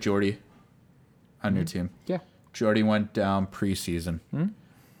year you had Jordy on your team. Yeah. Jordy went down preseason.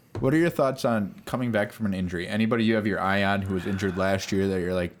 What are your thoughts on coming back from an injury? Anybody you have your eye on who was injured last year that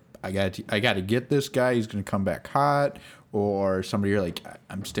you're like, I got to get this guy, he's going to come back hot, or somebody you're like,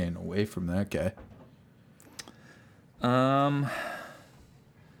 I'm staying away from that guy?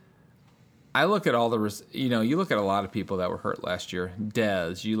 I look at you look at a lot of people that were hurt last year.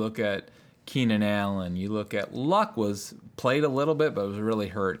 Dez, you look at Keenan Allen, you look at Luck played a little bit but was really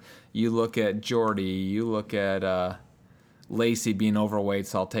hurt. You look at Jordy, you look at Lacey being overweight,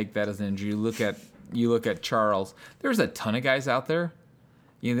 so I'll take that as an injury. You look at Charles. There's a ton of guys out there.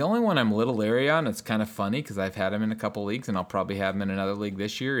 The only one I'm a little leery on, it's kind of funny because I've had him in a couple leagues and I'll probably have him in another league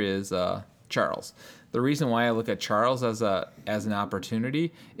this year, is Charles. The reason why I look at Charles as an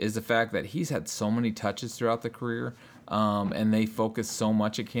opportunity is the fact that he's had so many touches throughout the career, and they focus so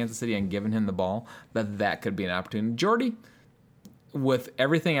much at Kansas City on giving him the ball that could be an opportunity. Jordy, with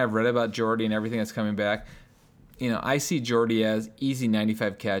everything I've read about Jordy and everything that's coming back, I see Jordy as easy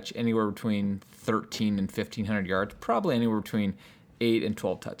 95 catch, anywhere between 13 and 1,500 yards, probably anywhere between 8 and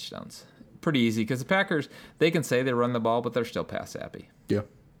 12 touchdowns. Pretty easy because the Packers, they can say they run the ball, but they're still pass happy. Yeah.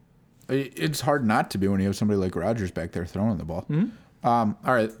 It's hard not to be when you have somebody like Rodgers back there throwing the ball. All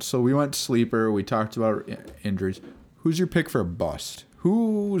right, so we went sleeper. We talked about injuries. Who's your pick for a bust?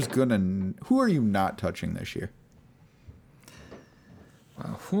 Who are you not touching this year?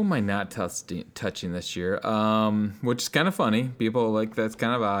 Who am I not touching this year? Which is kind of funny. People like that's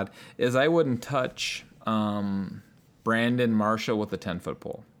kind of odd. Is I wouldn't touch Brandon Marshall with a 10-foot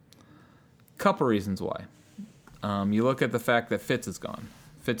pole. Couple reasons why. You look at the fact that Fitz is gone.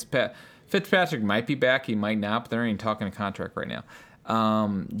 Fitzpatrick might be back. He might not, but they're ain't talking a contract right now.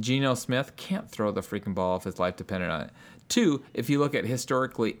 Geno Smith can't throw the freaking ball if his life depended on it. 2, if you look at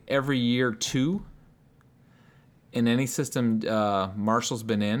historically every year 2 in any system Marshall's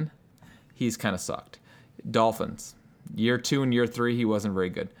been in, he's kind of sucked. Dolphins, year 2 and year 3, he wasn't very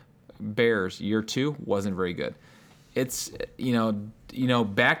good. Bears, year 2, wasn't very good. It's,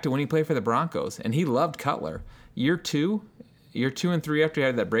 back to when he played for the Broncos, and he loved Cutler. Year 2 and 3 after he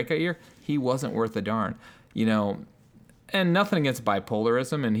had that breakout year, he wasn't worth a darn. And nothing against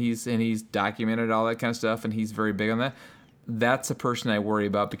bipolarism, and he's documented all that kind of stuff, and he's very big on that. That's a person I worry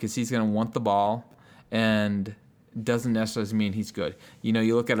about because he's going to want the ball, and doesn't necessarily mean he's good.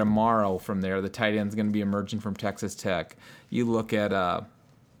 You look at Amaro from there. The tight end's going to be emerging from Texas Tech. You look at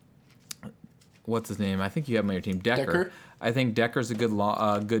what's his name? I think you have him on your team, Decker. I think Decker's a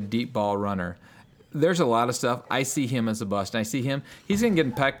good deep ball runner. There's a lot of stuff. I see him as a bust. And I see him. He's going to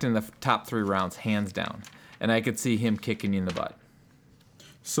get pecked in the top 3 rounds, hands down. And I could see him kicking you in the butt.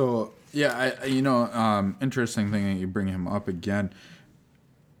 So yeah, interesting thing that you bring him up again.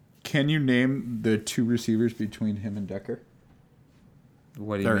 Can you name the 2 receivers between him and Decker?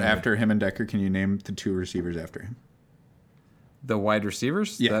 What do you or mean? After him and Decker, can you name the 2 receivers after him? The wide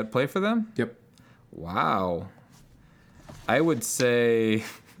receivers that play for them? Yep. Wow. I would say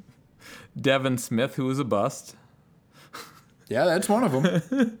Devin Smith, who was a bust. Yeah, that's one of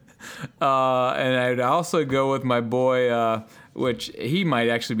them. And I'd also go with my boy, which he might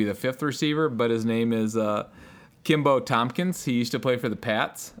actually be the 5th receiver, but his name is Kimbo Tompkins. He used to play for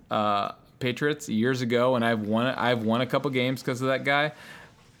the Patriots years ago, and I've won a couple games because of that guy.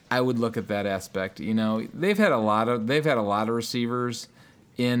 I would look at that aspect. They've had a lot of receivers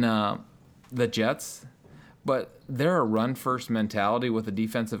in the Jets, but they're a run first mentality with a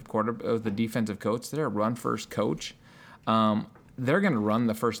defensive coach. They're a run first coach. They're going to run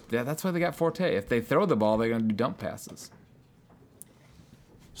the first. That's why they got Forte. If they throw the ball, they're going to do dump passes.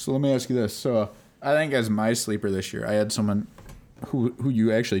 So let me ask you this. So I think as my sleeper this year, I had someone who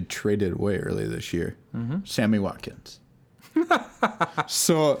you actually traded away earlier this year, Sammy Watkins.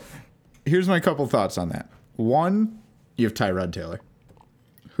 So here's my couple thoughts on that. One, you have Tyrod Taylor,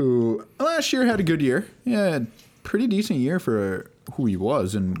 who last year had a good year. Yeah, pretty decent year for who he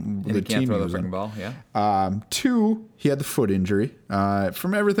was and the team he was in. Ball, yeah. 2, he had the foot injury.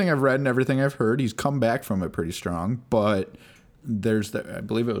 From everything I've read and everything I've heard, he's come back from it pretty strong. But there's I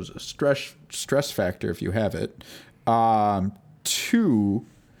believe it was a stress factor if you have it. 2,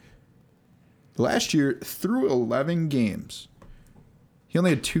 last year through 11 games, he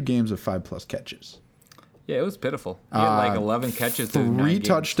only had 2 games of 5+ catches. Yeah, it was pitiful. He had like 11 catches. 3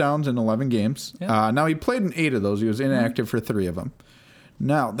 touchdowns in 11 games. Yeah. Now, he played in 8 of those. He was inactive for 3 of them.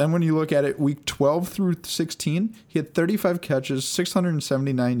 Now, then when you look at it, week 12 through 16, he had 35 catches,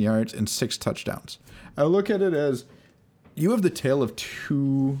 679 yards, and 6 touchdowns. I look at it as you have the tale of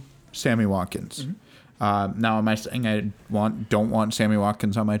 2 Sammy Watkins. Now, am I saying I don't want Sammy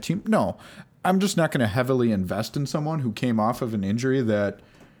Watkins on my team? No. I'm just not going to heavily invest in someone who came off of an injury that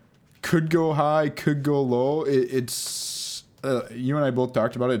could go high, could go low. It's you and I both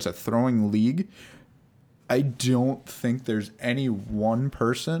talked about it. It's a throwing league. I don't think there's any one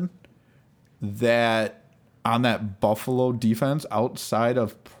person that on that Buffalo defense outside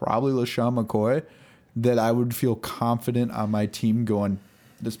of probably LaShawn McCoy that I would feel confident on my team going,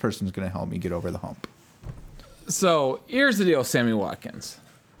 this person's going to help me get over the hump. So here's the deal with Sammy Watkins.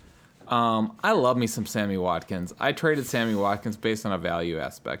 I love me some Sammy Watkins. I traded Sammy Watkins based on a value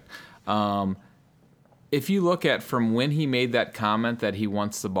aspect. If you look at from when he made that comment that he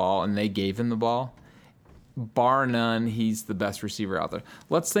wants the ball and they gave him the ball, bar none, he's the best receiver out there.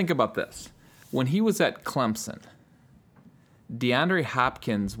 Let's think about this. When he was at Clemson, DeAndre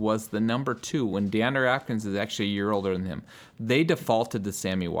Hopkins was the number 2 when DeAndre Hopkins is actually a year older than him. They defaulted to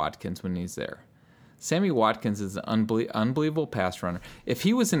Sammy Watkins when he's there. Sammy Watkins is an unbelievable pass runner. If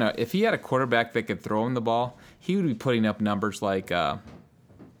he had a quarterback that could throw him the ball, he would be putting up numbers like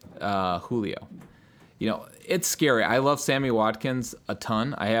Julio. It's scary. I love Sammy Watkins a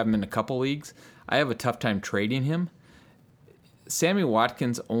ton. I have him in a couple leagues. I have a tough time trading him. Sammy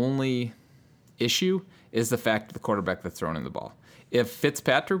Watkins' only issue is the fact of the quarterback that's throwing him the ball. If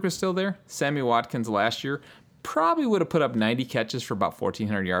Fitzpatrick was still there, Sammy Watkins last year probably would have put up 90 catches for about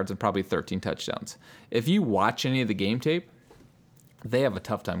 1,400 yards and probably 13 touchdowns. If you watch any of the game tape, they have a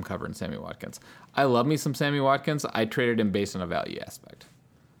tough time covering Sammy Watkins. I love me some Sammy Watkins. I traded him based on a value aspect.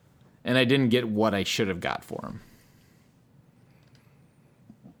 and I didn't get what I should have got for him.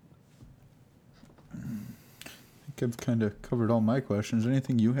 I think I've kind of covered all my questions.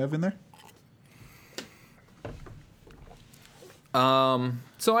 Anything you have in there?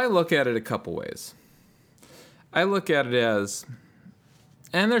 So I look at it a couple ways. I look at it as,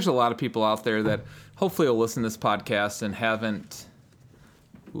 and there's a lot of people out there that hopefully will listen to this podcast and haven't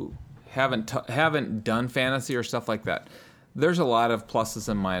done fantasy or stuff like that. There's a lot of pluses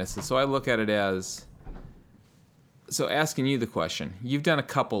and minuses. So I look at it as, so asking you the question, you've done a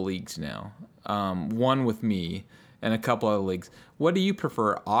couple leagues now, one with me and a couple other leagues. What do you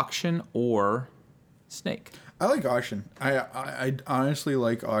prefer, auction or snake? I like auction. I honestly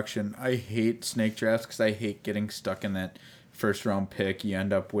like auction. I hate snake drafts because I hate getting stuck in that first round pick. You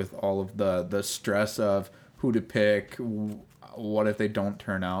end up with all of the stress of who to pick, what if they don't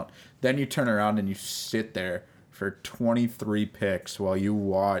turn out. Then you turn around and you sit there for 23 picks while you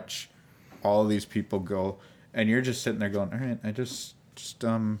watch all of these people go, and you're just sitting there going, all right, I just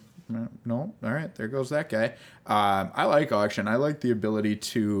no, all right, there goes that guy. I like auction. I like the ability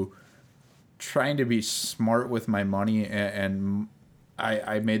to trying to be smart with my money, and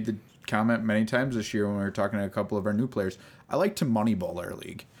I made the comment many times this year when we were talking to a couple of our new players. I like to moneyball our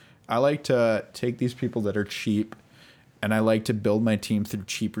league. I like to take these people that are cheap, and I like to build my team through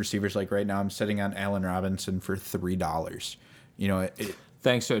cheap receivers. Like right now, I'm sitting on Allen Robinson for $3. You know,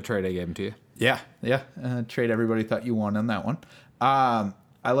 Thanks to a trade I gave him to you. Yeah. Trade everybody thought you won on that one.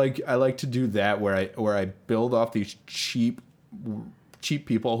 I like to do that where I build off these cheap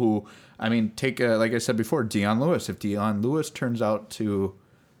people who, I mean, take like I said before, Dion Lewis. If Dion Lewis turns out to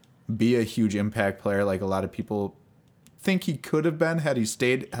be a huge impact player, like a lot of people think he could have been had he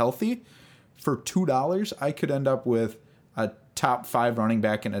stayed healthy, for $2 I could end up with a top 5 running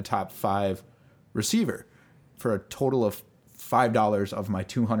back and a top 5 receiver for a total of $5 of my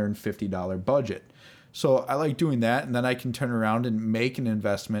 $250 budget. So I like doing that, and then I can turn around and make an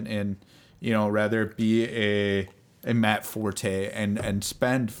investment in, rather it be a Matt Forte and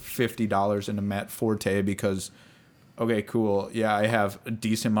spend $50 in a Matt Forte because, okay, cool, yeah, I have a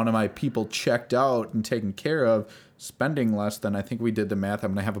decent amount of my people checked out and taken care of, spending less than, I think we did the math,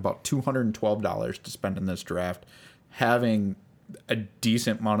 I'm going to have about $212 to spend in this draft, having a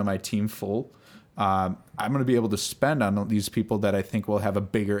decent amount of my team full. I'm going to be able to spend on these people that I think will have a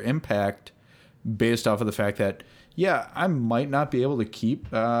bigger impact based off of the fact that, yeah, I might not be able to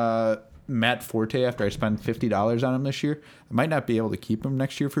keep Matt Forte after I spend $50 on him this year. I might not be able to keep him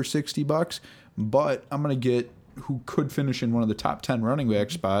next year for $60, but I'm going to get who could finish in one of the top 10 running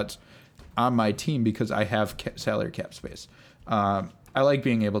back spots on my team because I have salary cap space. I like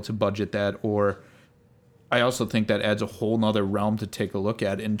being able to budget that, or I also think that adds a whole nother realm to take a look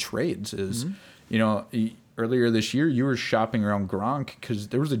at in trades is, earlier this year you were shopping around Gronk because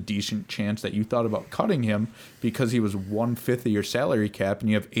there was a decent chance that you thought about cutting him because he was 1/5 of your salary cap and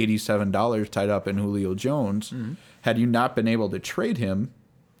you have $87 tied up in Julio Jones. Mm-hmm. Had you not been able to trade him,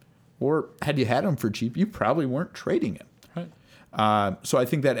 or had you had him for cheap, you probably weren't trading him. Right. So I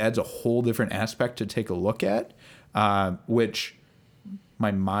think that adds a whole different aspect to take a look at, which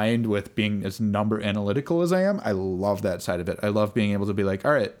my mind, with being as number analytical as I am, I love that side of it. I love being able to be like,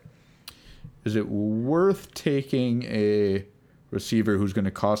 all right, is it worth taking a receiver who's going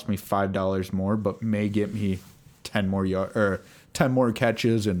to cost me $5 more, but may get me 10 more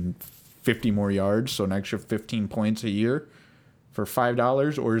catches and 50 more yards, so an extra 15 points a year for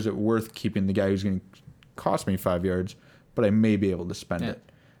 $5, or is it worth keeping the guy who's going to cost me 5 yards, but I may be able to spend it?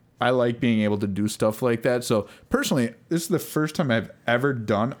 I like being able to do stuff like that. So personally, this is the first time I've ever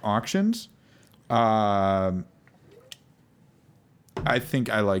done auctions. I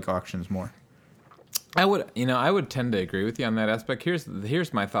think I like auctions more. I would tend to agree with you on that aspect.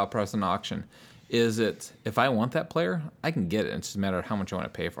 Here's my thought process on auction. Is it, if I want that player, I can get it. It's just a matter of how much I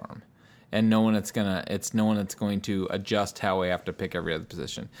want to pay for him. And knowing it's going to adjust how I have to pick every other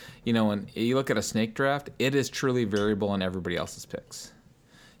position. When you look at a snake draft, it is truly variable in everybody else's picks.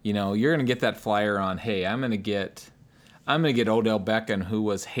 You're going to get that flyer on, hey, I'm going to get Odell Beckham, who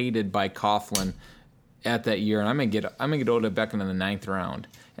was hated by Coughlin at that year, and I'm going to get Odell Beckham in the 9th round,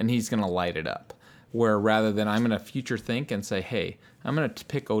 and he's going to light it up. Where rather than I'm going to future think and say, hey, I'm going to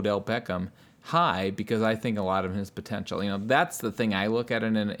pick Odell Beckham high because I think a lot of his potential. That's the thing I look at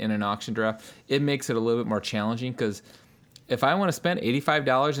in an auction draft. It makes it a little bit more challenging because if I want to spend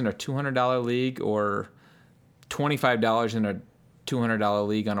 $85 in a $200 league or $25 in a $200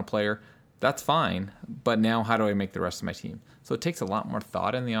 league on a player, that's fine. But now how do I make the rest of my team? So it takes a lot more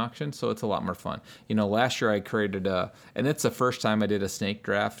thought in the auction, so it's a lot more fun. Last year I created and it's the first time I did a snake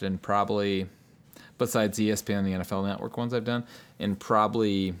draft in probably besides ESPN and the NFL Network ones I've done, in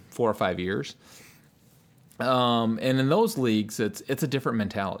probably 4 or 5 years. And in those leagues, it's a different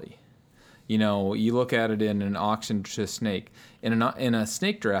mentality. You know, you look at it in an auction to snake. In a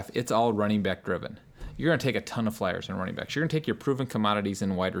snake draft, it's all running back driven. You're going to take a ton of flyers and running backs. You're going to take your proven commodities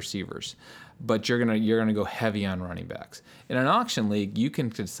and wide receivers, but you're going to go heavy on running backs. In an auction league, you can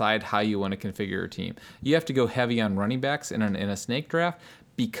decide how you want to configure your team. You have to go heavy on running backs in a snake draft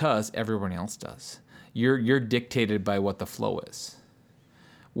because everyone else does. You're dictated by what the flow is.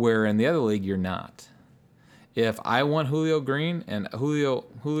 Where in the other league, you're not. If I want Julio Green and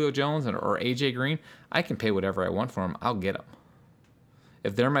Julio Jones or AJ Green, I can pay whatever I want for them. I'll get them.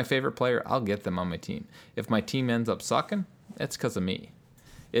 If they're my favorite player, I'll get them on my team. If my team ends up sucking, it's because of me.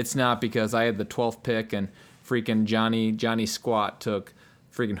 It's not because I had the 12th pick and freaking Johnny Squat took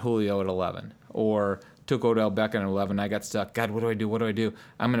freaking Julio at 11 or took Odell Beckham at 11. I got stuck. God, what do I do? What do I do?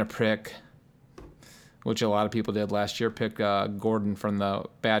 I'm going to pick, which a lot of people did last year, pick Gordon from the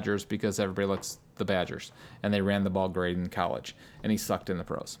Badgers because everybody likes the Badgers, and they ran the ball great in college, and he sucked in the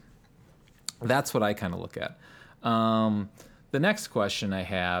pros. That's what I kind of look at. The next question I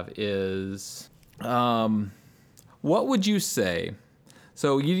have is, what would you say?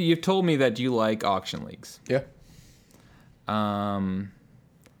 So you've told me that you like auction leagues. Yeah.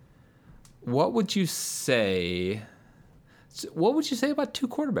 What would you say? What would you say about 2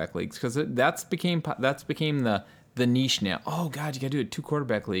 quarterback leagues? Because that's became the niche now. Oh God, you got to do a 2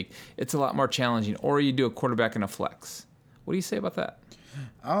 quarterback league. It's a lot more challenging. Or you do a quarterback and a flex. What do you say about that?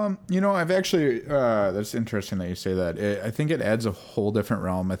 I've actually, that's interesting that you say that. I think it adds a whole different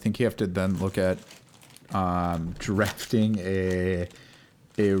realm. I think you have to then look at drafting a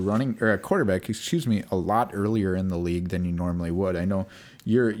quarterback, a lot earlier in the league than you normally would. I know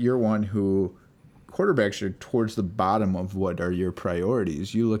you're one who quarterbacks are towards the bottom of what are your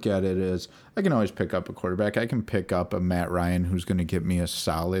priorities. You look at it as, I can always pick up a quarterback. I can pick up a Matt Ryan who's going to give me a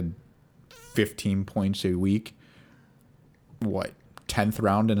solid 15 points a week. 10th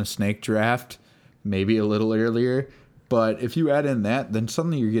round in a snake draft, maybe a little earlier. But if you add in that, then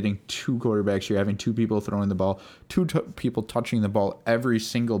suddenly you're getting 2 quarterbacks. You're having 2 people throwing the ball, 2 people touching the ball every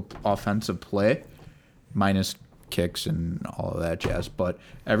single offensive play, minus kicks and all of that jazz. But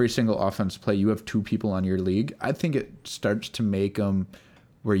every single offensive play, you have 2 people on your league. I think it starts to make them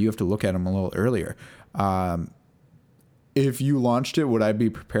where you have to look at them a little earlier. If you launched it, would I be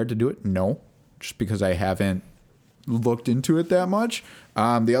prepared to do it? No, just because I haven't looked into it that much.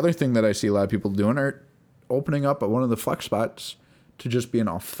 The other thing that I see a lot of people doing are opening up at one of the flex spots to just be an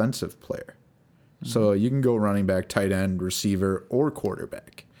offensive player. Mm-hmm. So you can go running back, tight end, receiver, or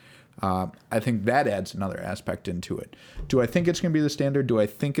quarterback. I think that adds another aspect into it. Do I think it's going to be the standard? Do I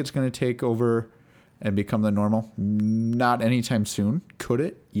think it's going to take over and become the normal? Not anytime soon. Could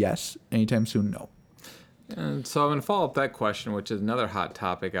it? Yes. Anytime soon? No. And so I'm going to follow up that question, which is another hot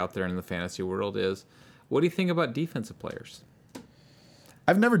topic out there in the fantasy world, is what do you think about defensive players?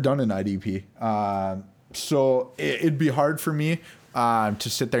 I've never done an IDP, so it'd be hard for me to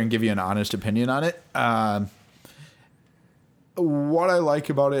sit there and give you an honest opinion on it. What I like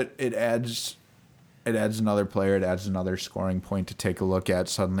about it, it adds another player, it adds another scoring point to take a look at.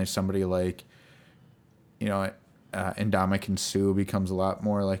 Suddenly somebody like, Ndamukong Suh becomes a lot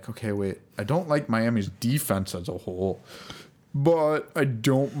more like, okay, wait, I don't like Miami's defense as a whole, but I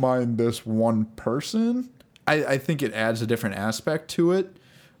don't mind this one person. I think it adds a different aspect to it.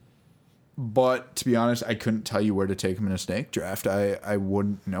 But to be honest, I couldn't tell you where to take him in a snake draft. I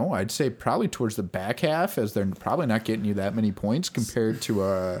wouldn't know. I'd say probably towards the back half, as they're probably not getting you that many points compared to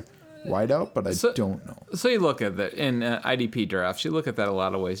a wideout, but I don't know. So you look at that in IDP drafts, you look at that a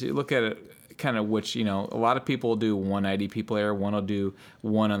lot of ways. You look at it kind of which, a lot of people will do one IDP player, one will do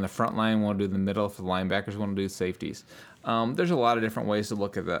one on the front line, one will do the middle for the linebackers, one will do safeties. There's a lot of different ways to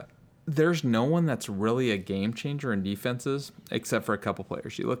look at that. There's no one that's really a game changer in defenses except for a couple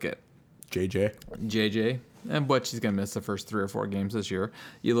players. You look at JJ, and Butch, he's going to miss the first 3 or 4 games this year.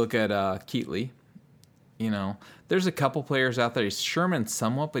 You look at Keatley. There's a couple players out there. He's Sherman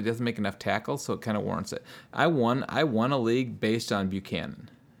somewhat, but he doesn't make enough tackles, so it kind of warrants it. I won a league based on Buchanan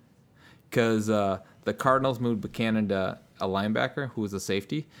because the Cardinals moved Buchanan to a linebacker who was a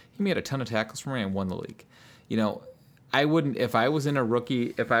safety. He made a ton of tackles for me and won the league. I wouldn't, if I was in a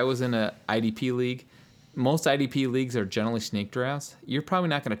IDP league, most IDP leagues are generally snake drafts. You're probably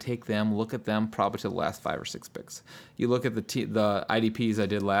not going to take them, look at them probably to the last 5 or 6 picks. You look at the IDPs I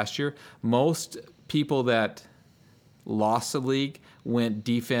did last year, most people that lost the league went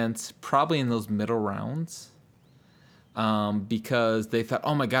defense probably in those middle rounds because they thought,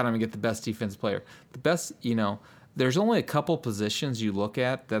 oh my God, I'm going to get the best defense player. The best, there's only a couple positions you look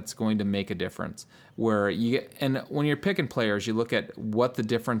at that's going to make a difference. And when you're picking players, you look at what the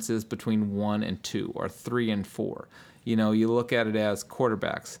difference is between 1 and 2 or 3 and 4. You look at it as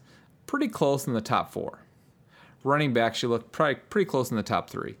quarterbacks, pretty close in the top 4. Running backs, you look pretty close in the top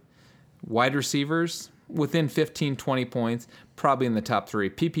 3. Wide receivers, within 15, 20 points, probably in the top 3,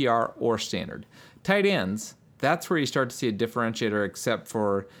 PPR or standard. Tight ends, that's where you start to see a differentiator, except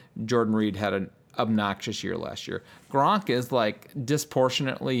for Jordan Reed had an obnoxious year last year. Gronk is like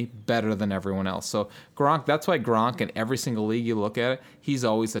disproportionately better than everyone else. So that's why Gronk in every single league you look at it, he's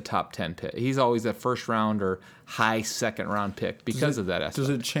always a top 10 pick. He's always a first round or high second round pick because of that aspect. Does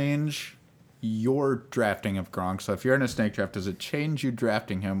it change your drafting of Gronk? So if you're in a snake draft, does it change you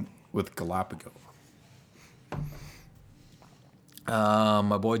drafting him with Galapagos?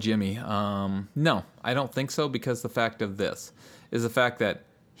 My boy Jimmy. No, I don't think so, because the fact of this is the fact that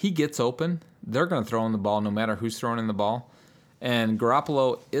he gets open, they're going to throw him the ball no matter who's throwing in the ball. And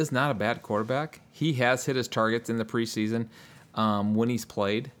Garoppolo is not a bad quarterback. He has hit his targets in the preseason when he's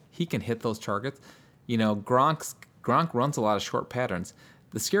played. He can hit those targets. Gronk runs a lot of short patterns.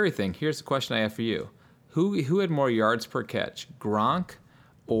 The scary thing, here's the question I have for you. Who had more yards per catch, Gronk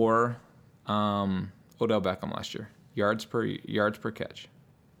or Odell Beckham last year? Yards per catch.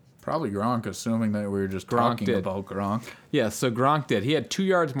 Probably Gronk, assuming that we were just talking about Gronk. Yeah, so Gronk did. He had 2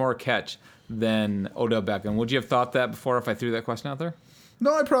 yards more catch than Odell Beckham. Would you have thought that before if I threw that question out there?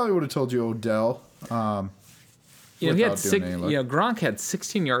 No, I probably would have told you Odell. He had Gronk had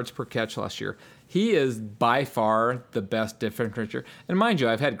 16 yards per catch last year. He is by far the best differentiator. And mind you,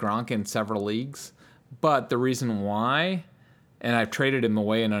 I've had Gronk in several leagues, but the reason why, and I've traded him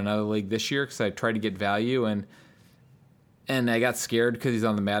away in another league this year because I tried to get value, and I got scared because he's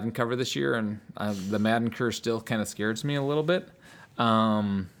on the Madden cover this year, and the Madden curse still kind of scares me a little bit.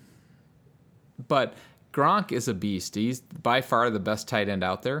 But Gronk is a beast. He's by far the best tight end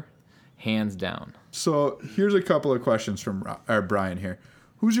out there, hands down. So here's a couple of questions from Brian here.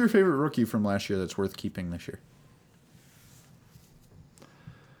 Who's your favorite rookie from last year that's worth keeping this year?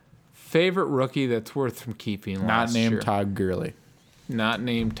 Favorite rookie that's worth from keeping last year? Not named Todd Gurley. Not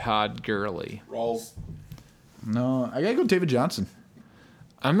named Todd Gurley. Rawls. No, I gotta go David Johnson.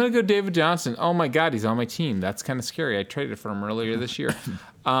 I'm gonna go David Johnson. Oh my God, he's on my team. That's kind of scary. I traded for him earlier this year.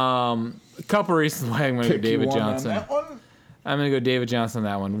 A couple reasons why I'm gonna go David Johnson. I'm gonna go David Johnson on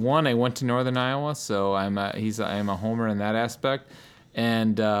that one. One, I went to Northern Iowa, so I'm a homer in that aspect,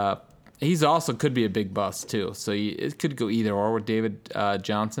 and he's also could be a big bust too. So it could go either or with David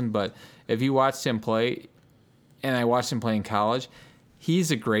Johnson. But if you watched him play, and I watched him play in college,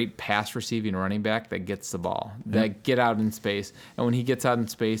 he's a great pass receiving running back that gets the ball, that get out in space, and when he gets out in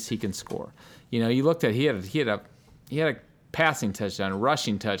space, he can score. You looked at he had a passing touchdown,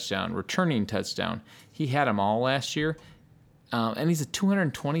 rushing touchdown, returning touchdown. He had them all last year, and he's a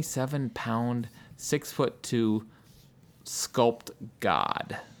 227-pound, 6'2" sculpt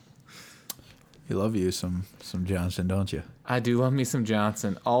god. You love you some Johnson, don't you? I do love me some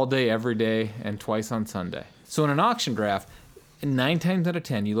Johnson all day, every day, and twice on Sunday. So in an auction draft, 9 times out of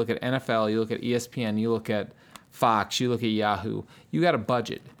 10, you look at NFL, you look at ESPN, you look at Fox, you look at Yahoo, you got a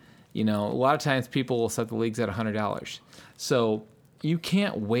budget. A lot of times people will set the leagues at $100. So you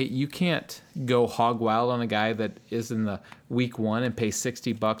can't wait. You can't go hog wild on a guy that is in the week 1 and pay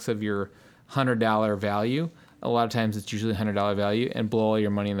 $60 of your $100 value. A lot of times it's usually $100 value, and blow all your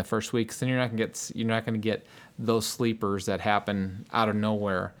money in the first week. So then you're not going to get those sleepers that happen out of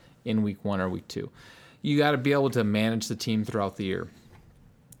nowhere in week 1 or week 2. You got to be able to manage the team throughout the year,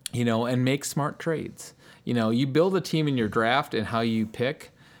 and make smart trades. You build a team in your draft and how you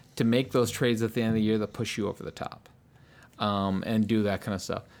pick to make those trades at the end of the year that push you over the top, and do that kind of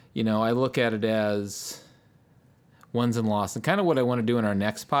stuff. I look at it as wins and losses, and kind of what I want to do in our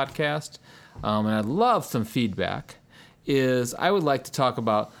next podcast, and I'd love some feedback, is I would like to talk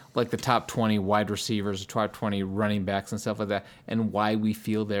about like the top 20 wide receivers, top 20 running backs and stuff like that, and why we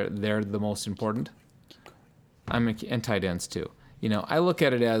feel they're the most important. And tight ends too. I look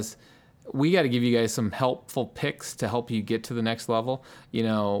at it as we got to give you guys some helpful picks to help you get to the next level.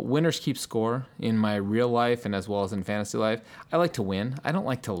 Winners keep score in my real life and as well as in fantasy life. I like to win. I don't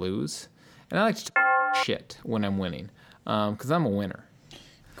like to lose. And I like to talk shit when I'm winning because I'm a winner.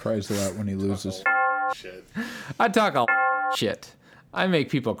 Cries a lot when he loses. Shit. I talk a shit. I make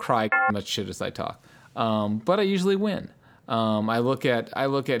people cry as much shit as I talk. But I usually win. I look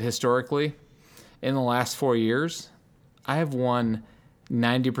at historically, in the last 4 years, I have won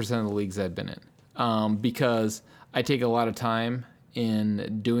 90% of the leagues I've been in, because I take a lot of time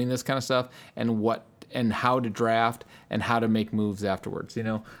in doing this kind of stuff and how to draft and how to make moves afterwards.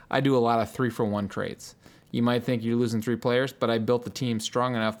 I do a lot of 3-for-1 trades. You might think you're losing 3 players, but I built the team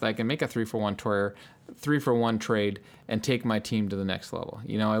strong enough that I can make a 3-for-1 trade and take my team to the next level.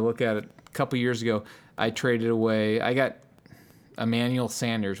 I look at it a couple years ago, I traded away, I got Emmanuel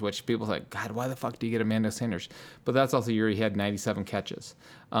Sanders, which people like, God, why the fuck do you get Emmanuel Sanders? But that's also the year he had 97 catches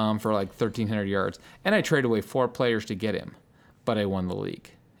for like 1,300 yards. And I traded away 4 players to get him, but I won the league.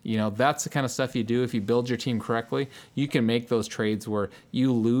 That's the kind of stuff you do. If you build your team correctly, you can make those trades where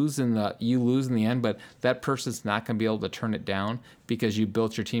you lose in the end, but that person's not going to be able to turn it down because you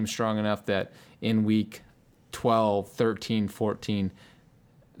built your team strong enough that in week 12, 13, 14,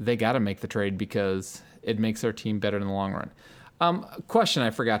 they got to make the trade because it makes their team better in the long run. A question I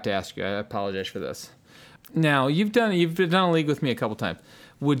forgot to ask you. I apologize for this. Now, you've done a league with me a couple times.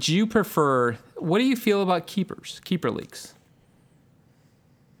 Would you prefer? What do you feel about keeper leagues?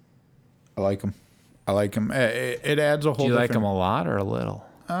 I like them. It adds a whole. Do you like them a lot or a little?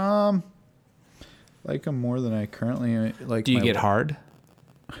 Like them more than I currently like. Do you get hard?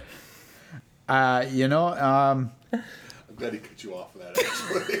 I'm glad he cut you off of that.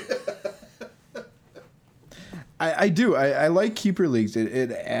 Actually, I do. I like keeper leagues.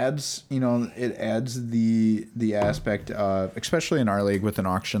 It adds the aspect of, especially in our league with an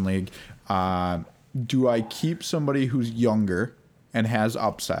auction league. Do I keep somebody who's younger and has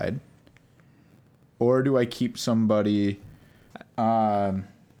upside? Or do I keep somebody... Rob,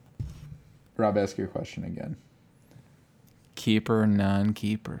 ask your question again. Keeper,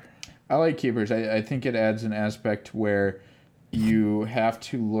 non-keeper. I like keepers. I think it adds an aspect where you have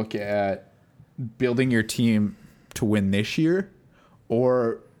to look at building your team to win this year,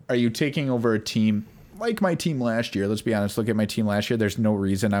 or are you taking over a team like my team last year? Let's be honest. Look at my team last year. There's no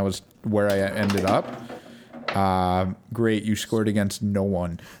reason I was where I ended up. Great, you scored against no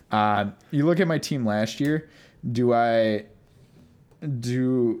one. You look at my team last year. Do I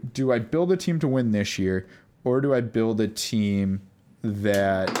build a team to win this year, or do I build a team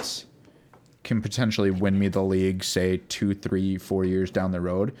that can potentially win me the league, say 2, 3, 4 years down the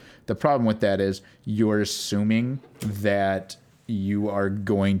road? The problem with that is you're assuming that you are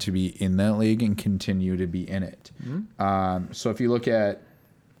going to be in that league and continue to be in it. Mm-hmm. So if you look at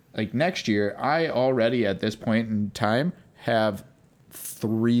like next year, I already at this point in time have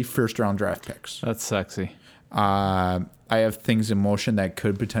 3 first-round draft picks. That's sexy. I have things in motion that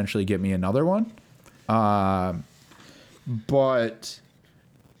could potentially get me another one. But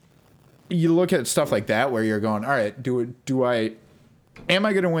you look at stuff like that where you're going, all right, am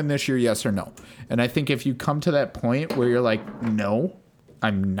I going to win this year? Yes or no? And I think if you come to that point where you're like, no,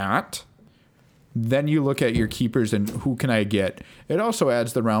 I'm not, then you look at your keepers and who can I get? It also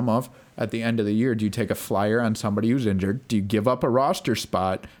adds the realm of, at the end of the year, do you take a flyer on somebody who's injured? Do you give up a roster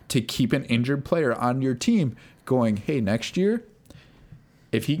spot to keep an injured player on your team going, hey, next year,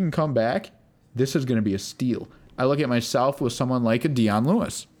 if he can come back, this is going to be a steal. I look at myself with someone like a Dion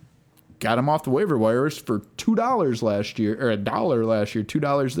Lewis. Got him off the waiver wires for $2 last year, or $1 last year,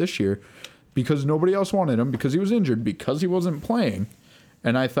 $2 this year, because nobody else wanted him, because he was injured, because he wasn't playing.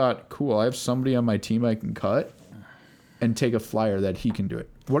 And I thought, cool, I have somebody on my team I can cut and take a flyer that he can do it.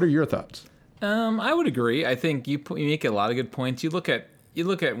 What are your thoughts? I would agree. I think you make a lot of good points. You look at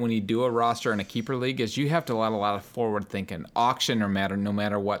when you do a roster in a keeper league, is you have to have a lot of forward thinking. Auction no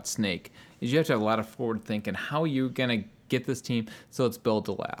matter what snake, is you have to have a lot of forward thinking. How are you gonna get this team so it's built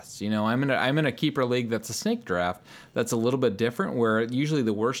to last? I'm in a keeper league that's a snake draft that's a little bit different, where usually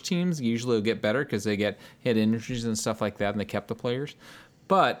the worst teams usually will get better because they hit injuries and stuff like that, and they kept the players.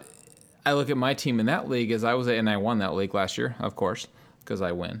 But I look at my team in that league and I won that league last year, of course, because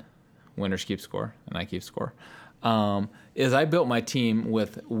I win. Winners keep score, and I keep score. Is I built my team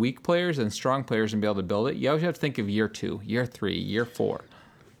with weak players and strong players and be able to build it. You always have to think of year 2, year 3, year 4.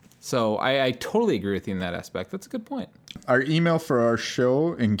 So I totally agree with you in that aspect. That's a good point. Our email for our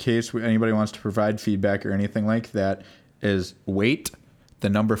show, in case anybody wants to provide feedback or anything like that, is 4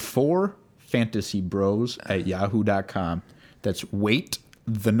 fantasybros@yahoo.com. That's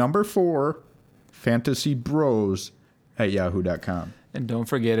 4 fantasybros@yahoo.com. And don't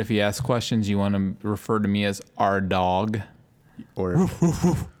forget, if you ask questions, you want to refer to me as our dog. Or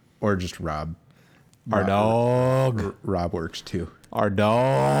just Rob. Our dog. Rob works too. Our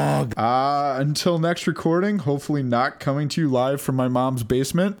dog. Until next recording, hopefully not coming to you live from my mom's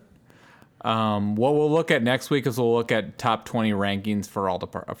basement. What we'll look at next week is we'll look at top 20 rankings for all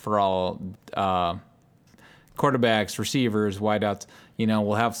quarterbacks, receivers, wideouts.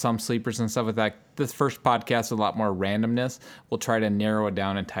 We'll have some sleepers and stuff like that. This first podcast is a lot more randomness. We'll try to narrow it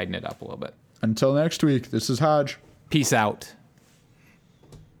down and tighten it up a little bit. Until next week, this is Hodge. Peace out.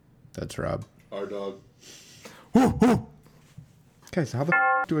 That's Rob. our dog. Guys, how the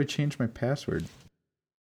do I change my password?